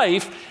 day-to-day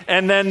life.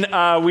 And then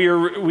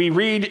we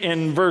read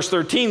in verse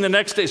 13 the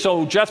next day.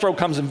 So Jethro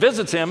comes and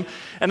visits him,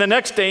 and the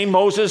next day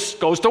Moses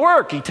goes to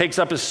work. He takes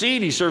up his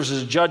seat. He serves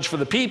as a judge for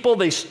the people.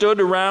 They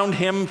stood around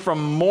him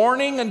from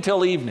morning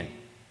until evening.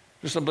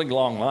 There's a big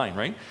long line,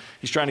 right?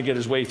 He's trying to get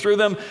his way through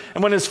them.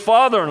 And when his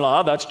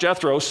father-in-law, that's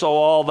Jethro, saw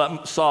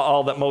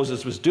all that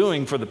Moses was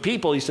doing for the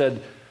people, he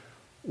said,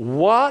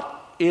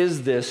 "What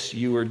is this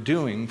you are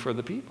doing for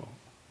the people?"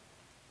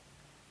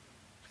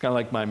 It's kind of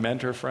like my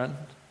mentor friend.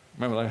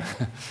 Remember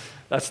that?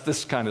 That's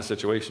this kind of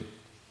situation.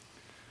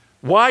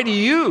 "Why do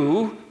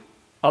you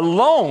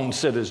alone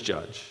sit as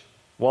judge,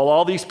 while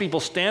all these people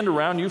stand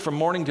around you from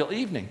morning till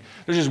evening?"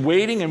 They're just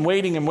waiting and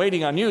waiting and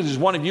waiting on you. There's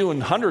one of you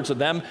and hundreds of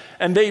them,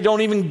 and many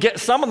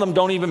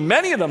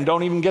of them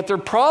don't even get their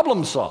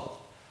problem solved.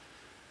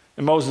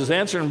 And Moses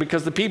answered him,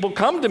 "Because the people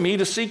come to me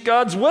to seek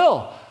God's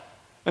will."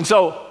 And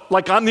so,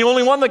 I'm the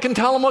only one that can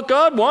tell them what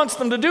God wants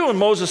them to do. And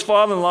Moses'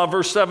 father-in-law,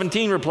 verse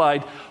 17,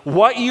 replied,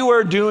 "What you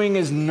are doing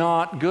is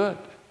not good."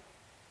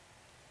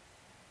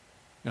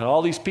 And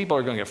all these people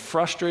are going to get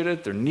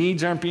frustrated. Their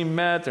needs aren't being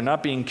met. They're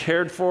not being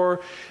cared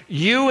for.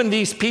 You and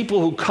these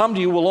people who come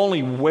to you will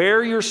only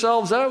wear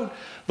yourselves out.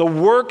 The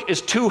work is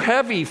too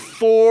heavy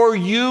for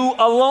you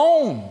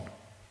alone.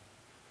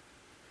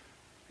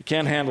 You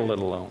can't handle it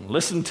alone.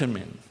 Listen to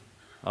me.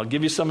 I'll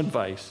give you some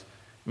advice.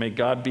 May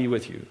God be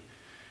with you.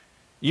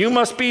 You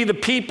must be the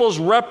people's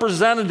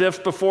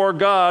representative before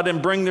God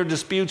and bring their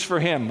disputes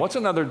for him. What's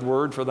another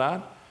word for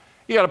that?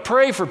 You got to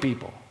pray for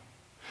people.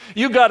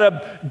 You got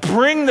to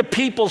bring the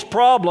people's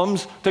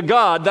problems to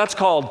God. That's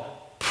called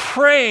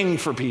praying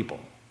for people.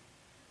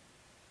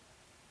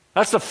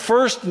 That's the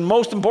first and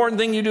most important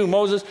thing you do,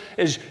 Moses,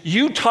 is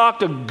you talk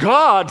to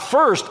God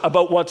first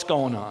about what's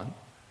going on.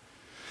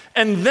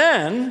 And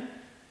then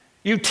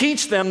you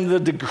teach them the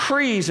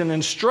decrees and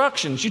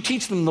instructions. You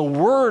teach them the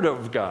word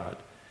of God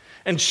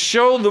and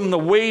show them the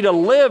way to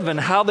live and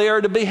how they are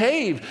to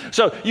behave.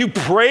 So you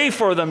pray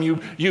for them,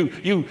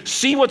 you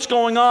see what's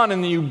going on,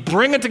 and then you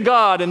bring it to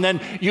God, and then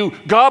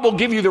God will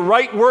give you the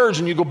right words,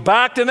 and you go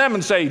back to them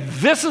and say,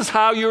 "This is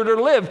how you're to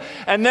live."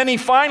 And then he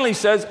finally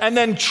says, and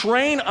then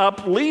train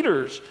up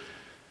leaders.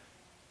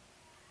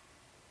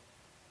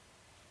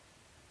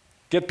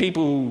 Get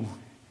people who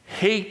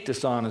hate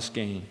dishonest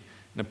gain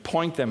and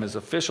appoint them as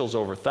officials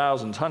over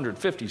thousands,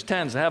 hundreds, fifties,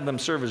 tens, and have them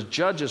serve as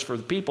judges for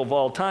the people of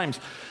all times.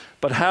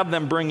 But have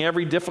them bring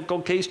every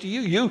difficult case to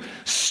you. You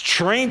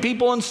train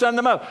people and send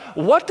them out.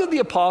 What did the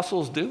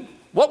apostles do?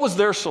 What was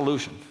their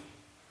solution?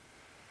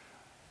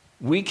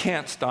 We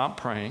can't stop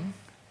praying,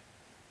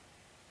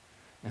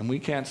 and we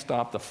can't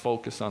stop the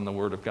focus on the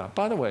Word of God.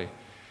 By the way,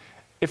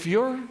 if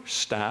your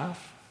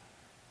staff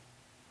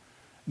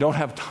don't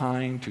have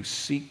time to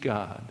seek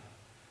God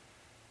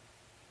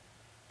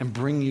and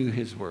bring you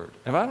His Word,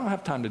 if I don't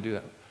have time to do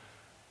that,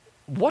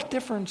 what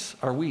difference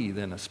are we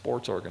than a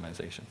sports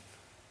organization?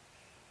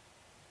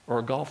 Or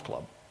a golf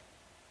club?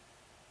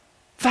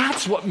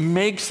 That's what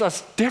makes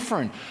us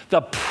different.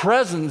 The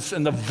presence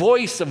and the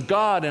voice of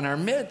God in our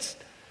midst.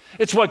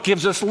 It's what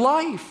gives us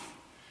life.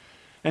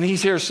 And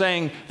he's here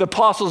saying, the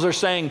apostles are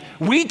saying,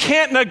 we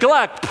can't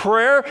neglect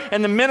prayer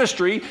and the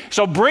ministry,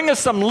 so bring us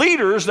some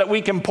leaders that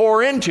we can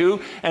pour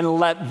into and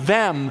let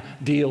them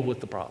deal with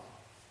the problem.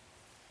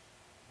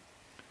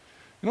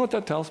 You know what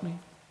that tells me?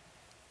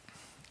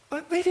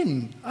 I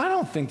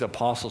don't think the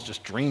apostles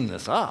just dreamed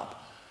this up.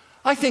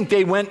 I think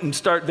they went and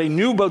they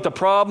knew about the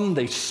problem,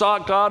 they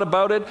sought God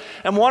about it,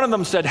 and one of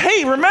them said,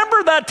 "Hey,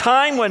 remember that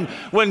time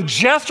when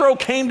Jethro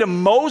came to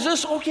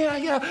Moses?" "Oh,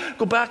 yeah,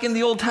 go back in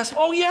the Old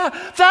Testament. Oh, yeah,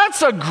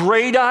 that's a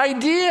great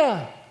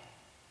idea."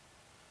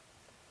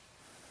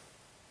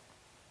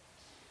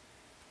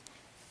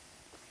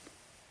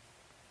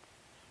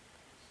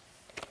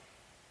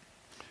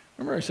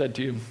 Remember I said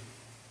to you,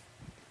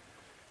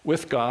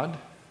 with God,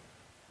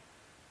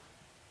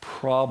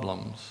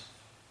 problems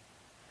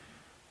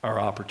are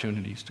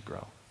opportunities to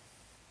grow.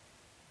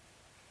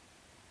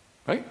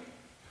 Right?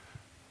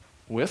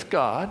 With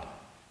God,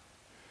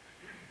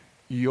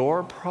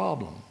 your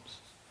problems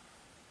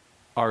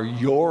are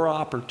your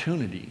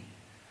opportunity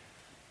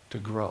to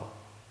grow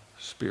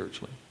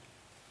spiritually,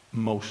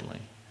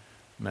 emotionally,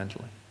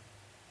 mentally.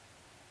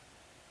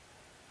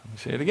 Let me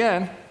say it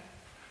again.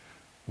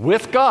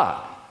 With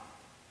God,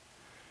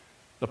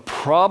 the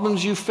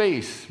problems you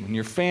face in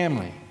your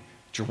family,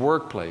 at your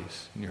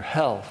workplace, in your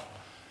health,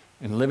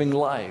 in living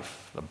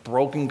life, the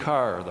broken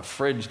car, the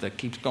fridge that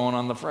keeps going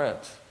on the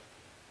frets,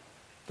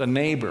 the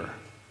neighbor,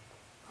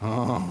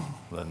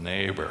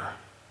 are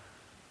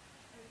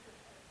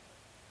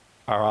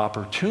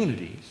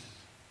opportunities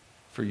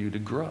for you to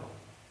grow.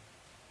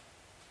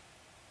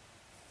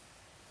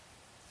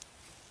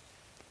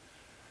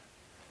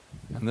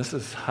 And this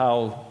is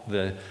how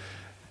the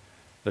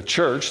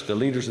church, the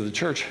leaders of the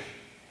church,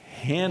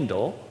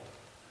 handle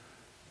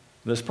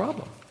this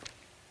problem.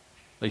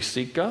 They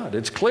seek God.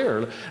 It's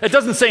clear. It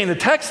doesn't say in the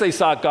text they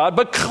sought God,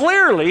 but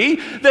clearly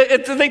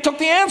they took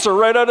the answer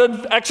right out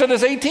of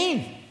Exodus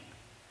 18.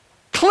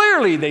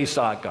 Clearly they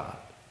sought God.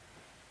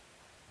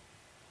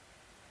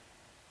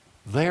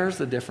 There's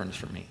the difference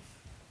for me.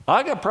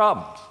 I got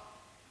problems,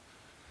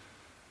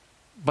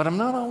 but I'm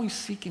not always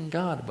seeking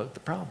God about the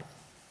problem.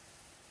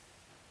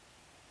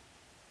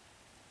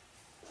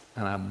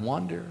 And I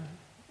wonder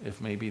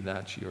if maybe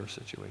that's your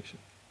situation.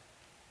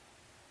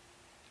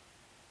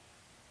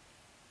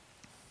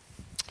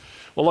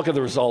 Well, look at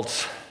the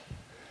results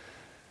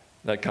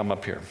that come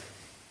up here.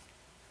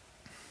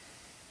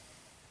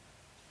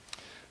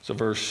 So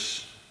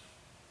verse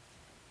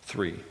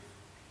 3.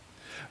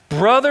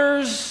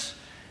 Brothers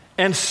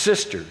and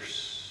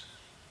sisters.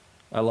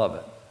 I love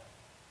it.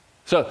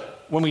 So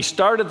when we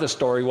started the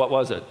story, what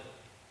was it?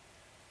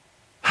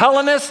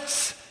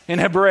 Hellenists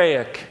and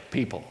Hebraic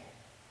people.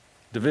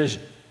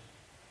 Division.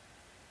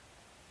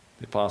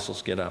 The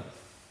apostles get up.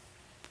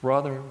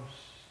 Brothers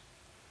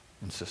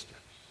and sisters.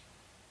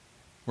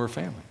 We're a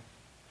family.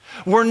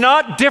 We're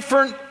not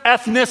different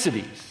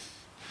ethnicities.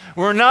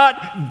 We're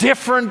not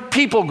different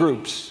people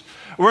groups.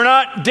 We're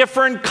not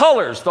different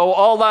colors, though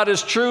all that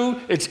is true.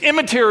 It's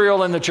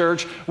immaterial in the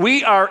church.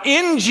 We are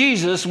in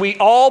Jesus. We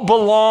all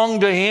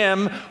belong to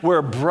Him.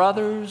 We're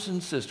brothers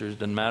and sisters.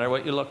 Doesn't matter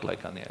what you look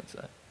like on the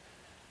outside.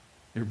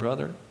 Your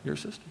brother, your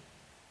sister.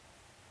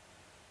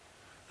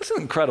 That's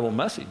an incredible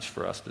message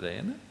for us today,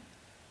 isn't it?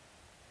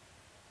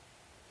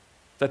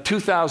 That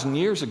 2,000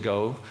 years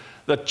ago,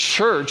 the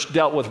church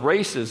dealt with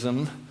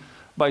racism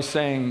by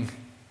saying,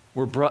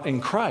 we're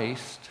in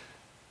Christ.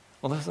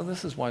 Well,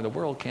 this is why the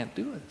world can't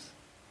do this.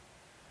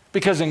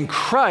 Because in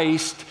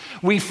Christ,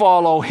 we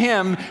follow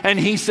Him, and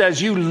He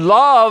says, you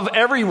love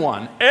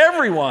everyone,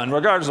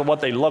 regardless of what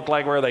they look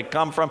like, where they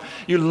come from.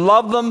 You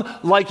love them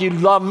like you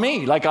love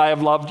me, like I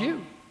have loved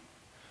you.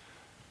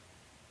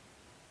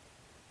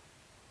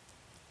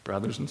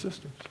 Brothers and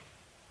sisters.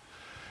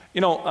 You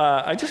know,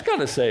 I just got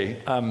to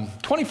say,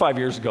 25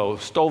 years ago,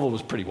 Stouffville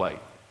was pretty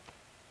white.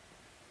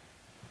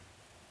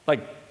 Like,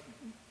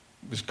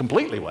 it was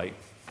completely white,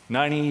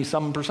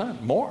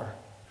 90-some% more.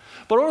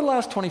 But over the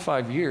last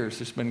 25 years,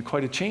 there's been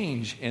quite a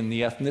change in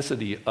the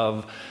ethnicity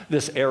of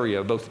this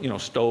area, both,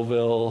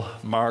 Stouffville,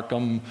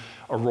 Markham,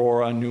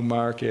 Aurora,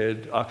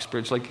 Newmarket,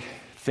 Uxbridge. Like,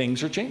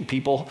 things are changing.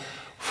 People,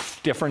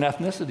 different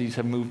ethnicities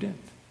have moved in.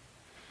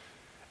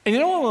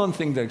 And one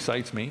thing that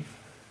excites me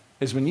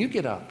is when you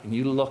get up and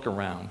you look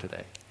around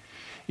today,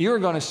 you're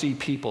going to see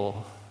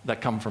people that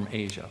come from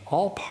Asia,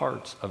 all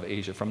parts of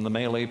Asia, from the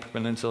Malay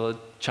Peninsula,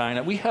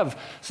 China. We have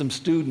some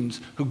students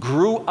who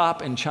grew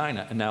up in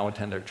China and now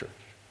attend our church.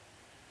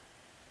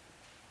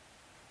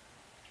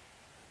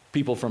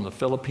 People from the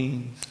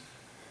Philippines,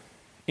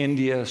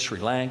 India, Sri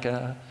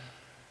Lanka,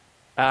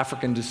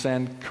 African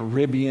descent,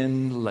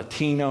 Caribbean,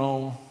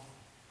 Latino.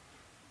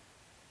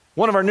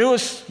 One of our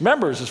newest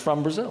members is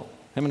from Brazil,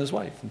 him and his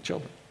wife and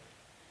children.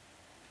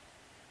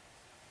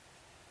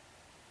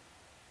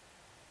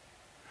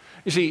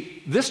 You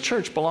see, this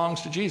church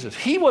belongs to Jesus.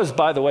 He was,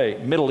 by the way,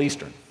 Middle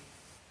Eastern,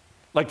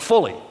 like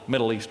fully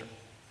Middle Eastern.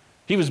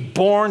 He was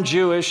born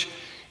Jewish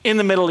in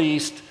the Middle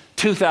East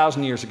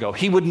 2,000 years ago.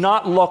 He would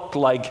not look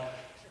like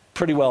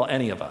pretty well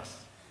any of us.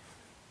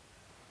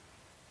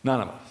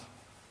 None of us.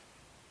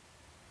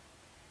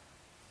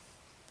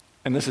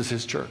 And this is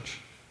his church.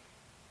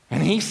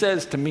 And he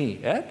says to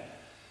me, Ed,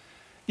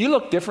 you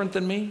look different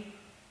than me,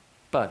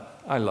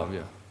 but I love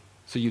you,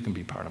 so you can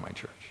be part of my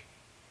church.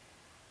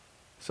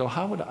 So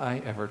how would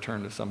I ever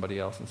turn to somebody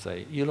else and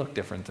say, you look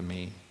different than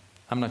me,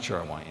 I'm not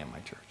sure I want you in my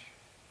church?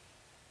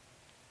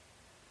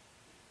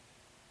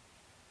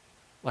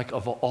 Like,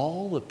 of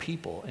all the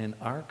people in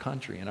our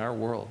country, in our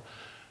world,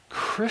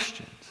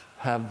 Christians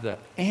have the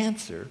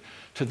answer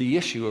to the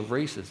issue of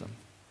racism.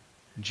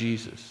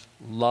 Jesus,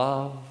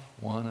 love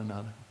one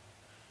another.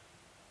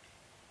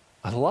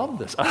 I love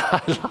this.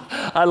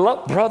 I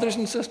love brothers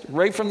and sisters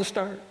right from the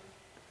start.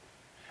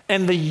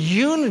 And the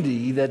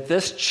unity that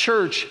this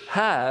church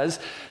has,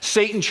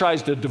 Satan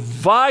tries to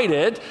divide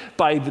it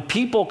by the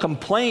people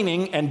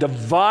complaining and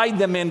divide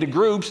them into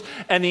groups.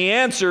 And the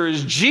answer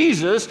is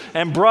Jesus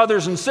and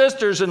brothers and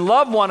sisters and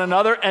love one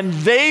another. And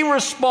they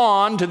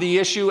respond to the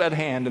issue at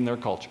hand in their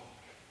culture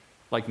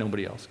like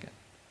nobody else can.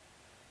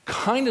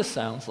 Kind of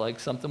sounds like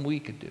something we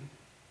could do.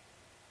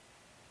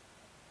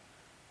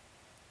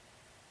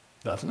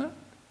 Doesn't it?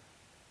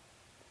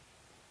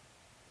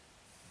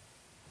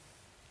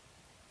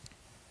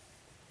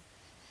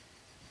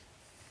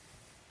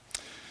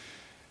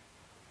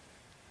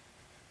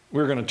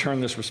 We're going to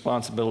turn this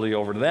responsibility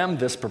over to them.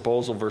 This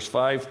proposal, verse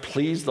 5,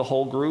 pleased the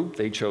whole group.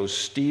 They chose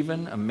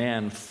Stephen, a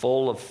man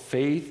full of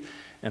faith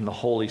and the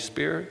Holy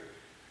Spirit,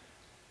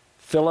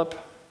 Philip,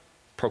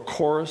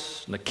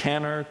 Prochorus,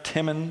 Nicanor,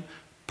 Timon,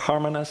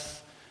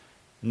 Parmenas,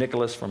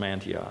 Nicholas from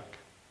Antioch,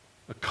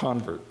 a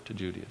convert to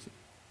Judaism.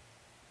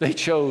 They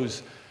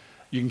chose,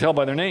 you can tell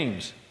by their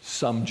names,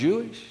 some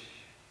Jewish,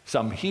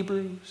 some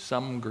Hebrew,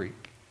 some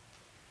Greek.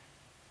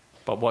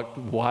 But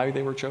why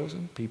they were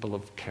chosen? People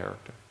of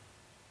character.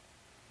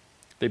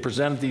 They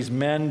presented these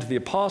men to the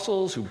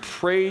apostles who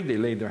prayed. They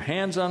laid their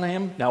hands on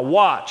him. Now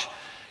watch.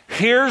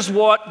 Here's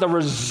what the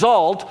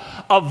result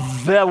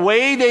of the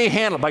way they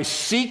handled by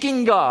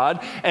seeking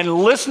God and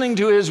listening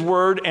to his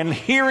word and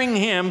hearing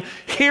him.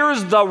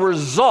 Here's the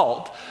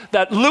result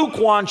that Luke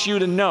wants you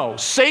to know.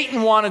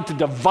 Satan wanted to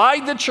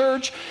divide the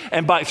church,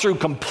 and through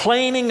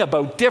complaining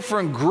about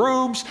different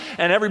groups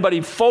and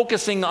everybody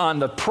focusing on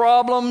the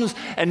problems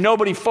and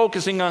nobody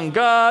focusing on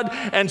God.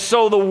 And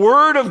so the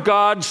word of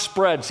God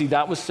spread. See,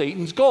 that was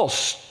Satan's goal.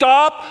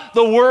 Stop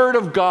the word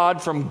of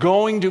God from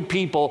going to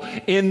people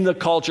in the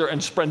culture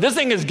and spread. This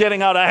thing is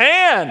getting out of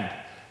hand.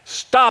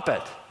 Stop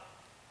it.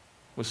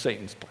 Was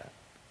Satan's plan.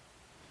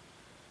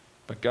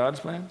 But God's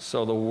plan?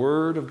 So the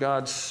word of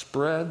God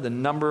spread. The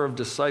number of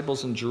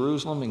disciples in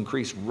Jerusalem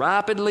increased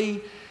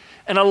rapidly.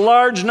 And a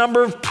large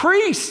number of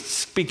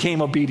priests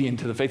became obedient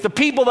to the faith. The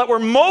people that were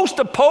most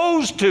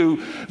opposed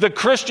to the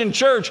Christian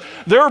church,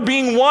 they're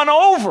being won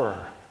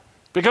over.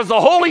 Because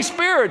the Holy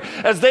Spirit,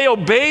 as they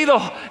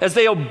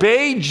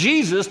obey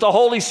Jesus, the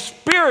Holy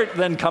Spirit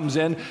then comes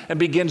in and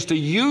begins to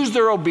use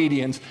their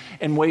obedience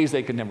in ways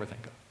they could never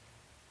think of.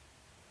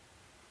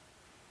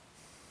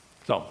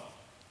 So,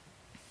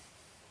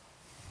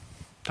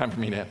 time for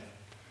me to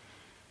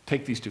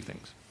take these two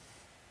things.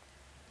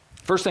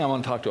 First thing I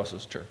want to talk to us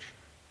as a church.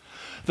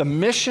 The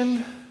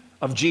mission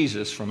of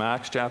Jesus from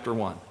Acts chapter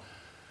 1.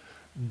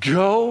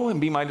 Go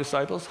and be my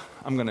disciples.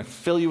 I'm going to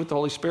fill you with the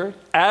Holy Spirit.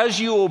 As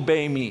you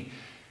obey me,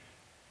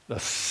 the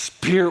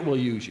Spirit will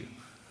use you.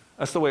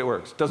 That's the way it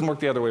works. It doesn't work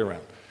the other way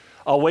around.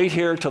 I'll wait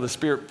here till the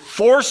Spirit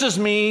forces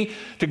me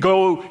to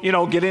go,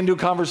 get into a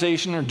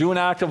conversation or do an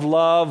act of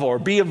love or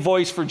be a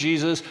voice for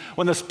Jesus.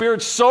 When the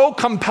Spirit so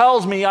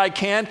compels me I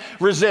can't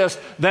resist,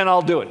 then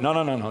I'll do it. No.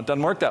 It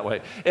doesn't work that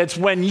way. It's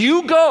when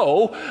you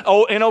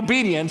go in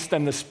obedience,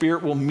 then the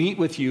Spirit will meet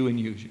with you and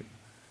use you.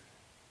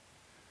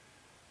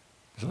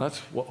 So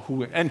that's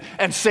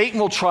and Satan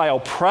will try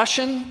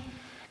oppression,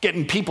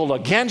 getting people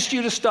against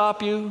you to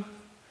stop you.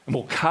 And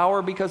we'll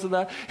cower because of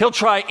that. He'll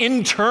try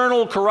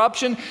internal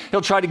corruption.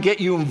 He'll try to get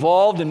you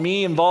involved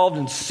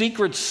in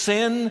secret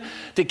sin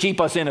to keep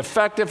us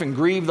ineffective and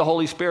grieve the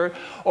Holy Spirit.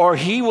 Or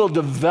he will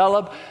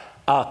develop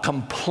a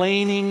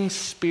complaining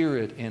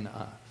spirit in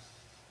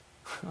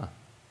us.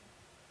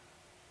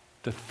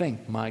 To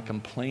think my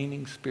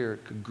complaining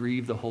spirit could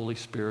grieve the Holy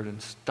Spirit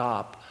and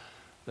stop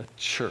the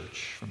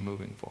church from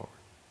moving forward.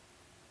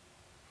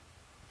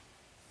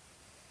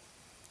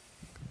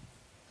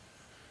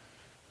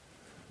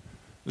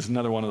 This is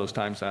another one of those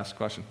times to ask the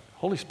question,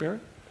 Holy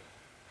Spirit,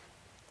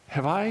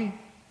 have I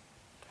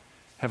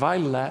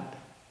let,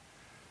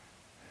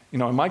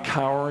 am I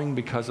cowering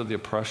because of the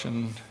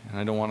oppression and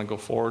I don't want to go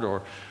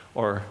forward?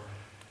 Or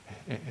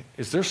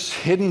is there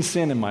hidden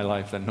sin in my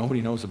life that nobody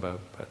knows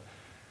about,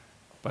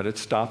 but it's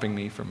stopping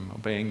me from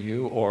obeying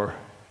you? Or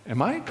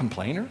am I a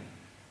complainer?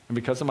 And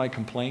because of my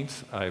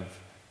complaints, I've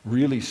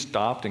really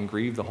stopped and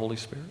grieved the Holy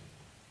Spirit?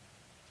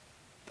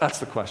 That's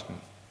the question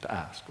to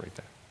ask right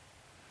there.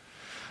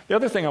 The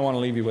other thing I want to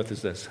leave you with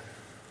is this.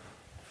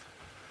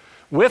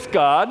 With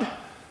God,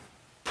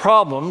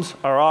 problems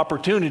are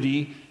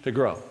opportunity to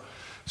grow.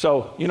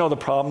 So, the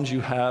problems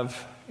you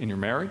have in your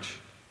marriage,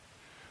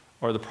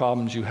 or the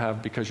problems you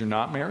have because you're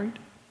not married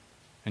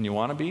and you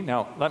want to be.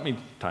 Now, let me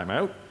time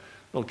out.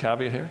 A little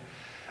caveat here.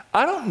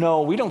 I don't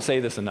know, we don't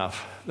say this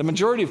enough. The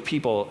majority of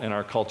people in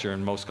our culture,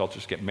 and most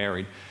cultures, get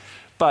married.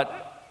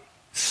 But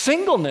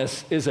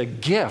singleness is a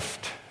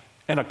gift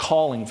and a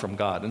calling from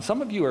God. And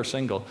some of you are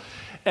single.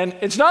 And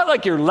it's not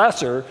like you're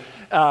lesser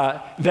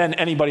than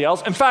anybody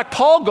else. In fact,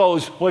 Paul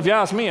goes, well, if you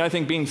ask me, I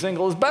think being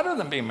single is better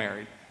than being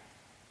married.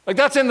 Like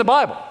that's in the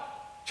Bible,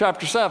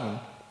 chapter 7,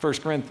 1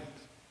 Corinthians.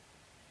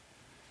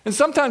 And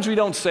sometimes we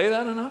don't say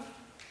that enough.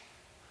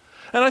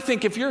 And I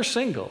think if you're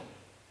single,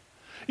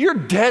 you're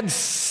dead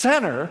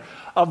center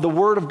of the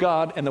Word of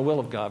God and the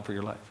will of God for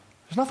your life.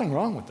 There's nothing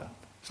wrong with that.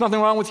 There's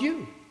nothing wrong with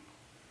you.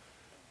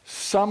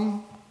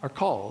 Some are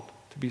called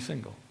to be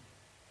single.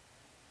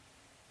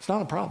 It's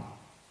not a problem.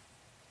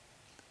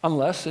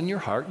 Unless in your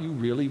heart you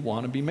really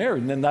want to be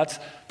married. And then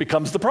that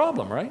becomes the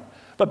problem, right?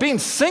 But being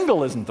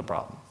single isn't the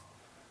problem.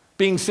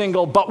 Being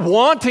single but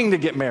wanting to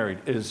get married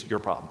is your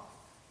problem.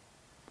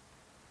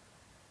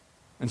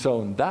 And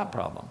so in that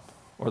problem,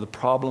 or the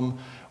problem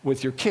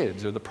with your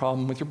kids, or the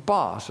problem with your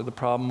boss, or the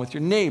problem with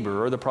your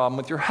neighbor, or the problem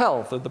with your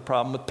health, or the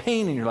problem with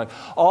pain in your life,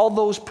 all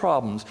those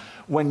problems,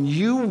 when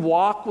you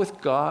walk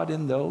with God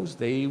in those,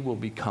 they will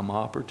become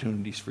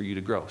opportunities for you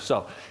to grow.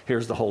 So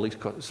here's the Holy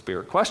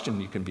Spirit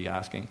question you can be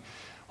asking.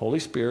 Holy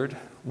Spirit,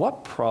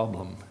 what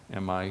problem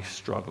am I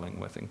struggling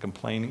with and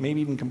complaining, maybe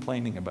even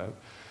complaining about,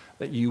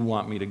 that you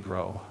want me to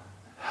grow?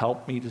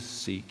 Help me to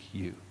seek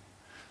you.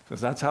 Because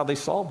that's how they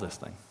solved this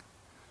thing.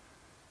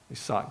 They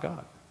sought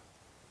God.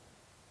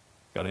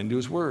 Got into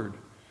his word.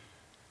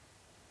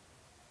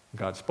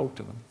 God spoke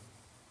to them.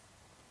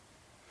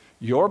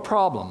 Your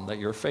problem that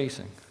you're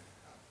facing,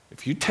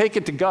 if you take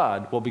it to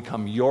God, will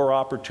become your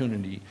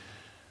opportunity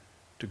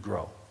to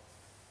grow.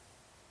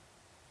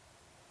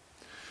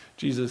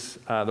 Jesus,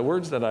 the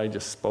words that I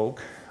just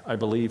spoke, I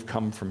believe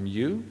come from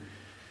you.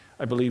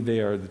 I believe they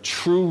are the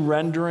true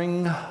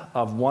rendering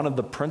of one of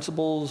the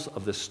principles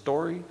of this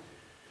story.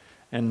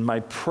 And my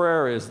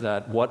prayer is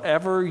that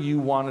whatever you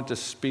wanted to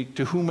speak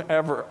to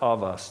whomever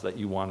of us that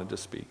you wanted to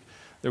speak,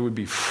 there would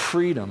be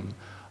freedom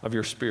of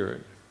your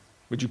Spirit.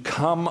 Would you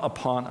come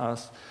upon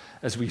us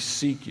as we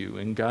seek you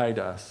and guide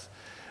us?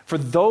 For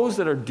those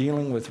that are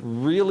dealing with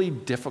really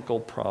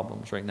difficult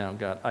problems right now,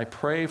 God, I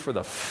pray for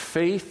the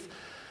faith,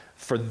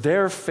 for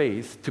their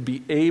faith to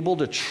be able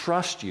to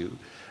trust you,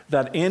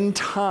 that in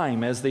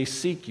time as they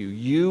seek you,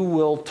 you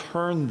will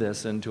turn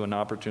this into an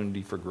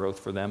opportunity for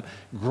growth for them.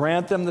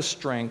 Grant them the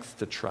strength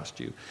to trust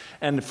you.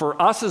 And for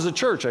us as a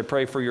church, I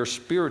pray for your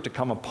Spirit to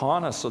come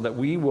upon us so that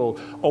we will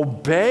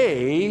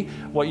obey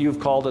what you've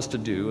called us to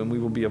do, and we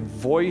will be a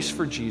voice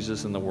for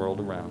Jesus in the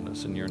world around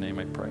us. In your name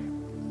I pray.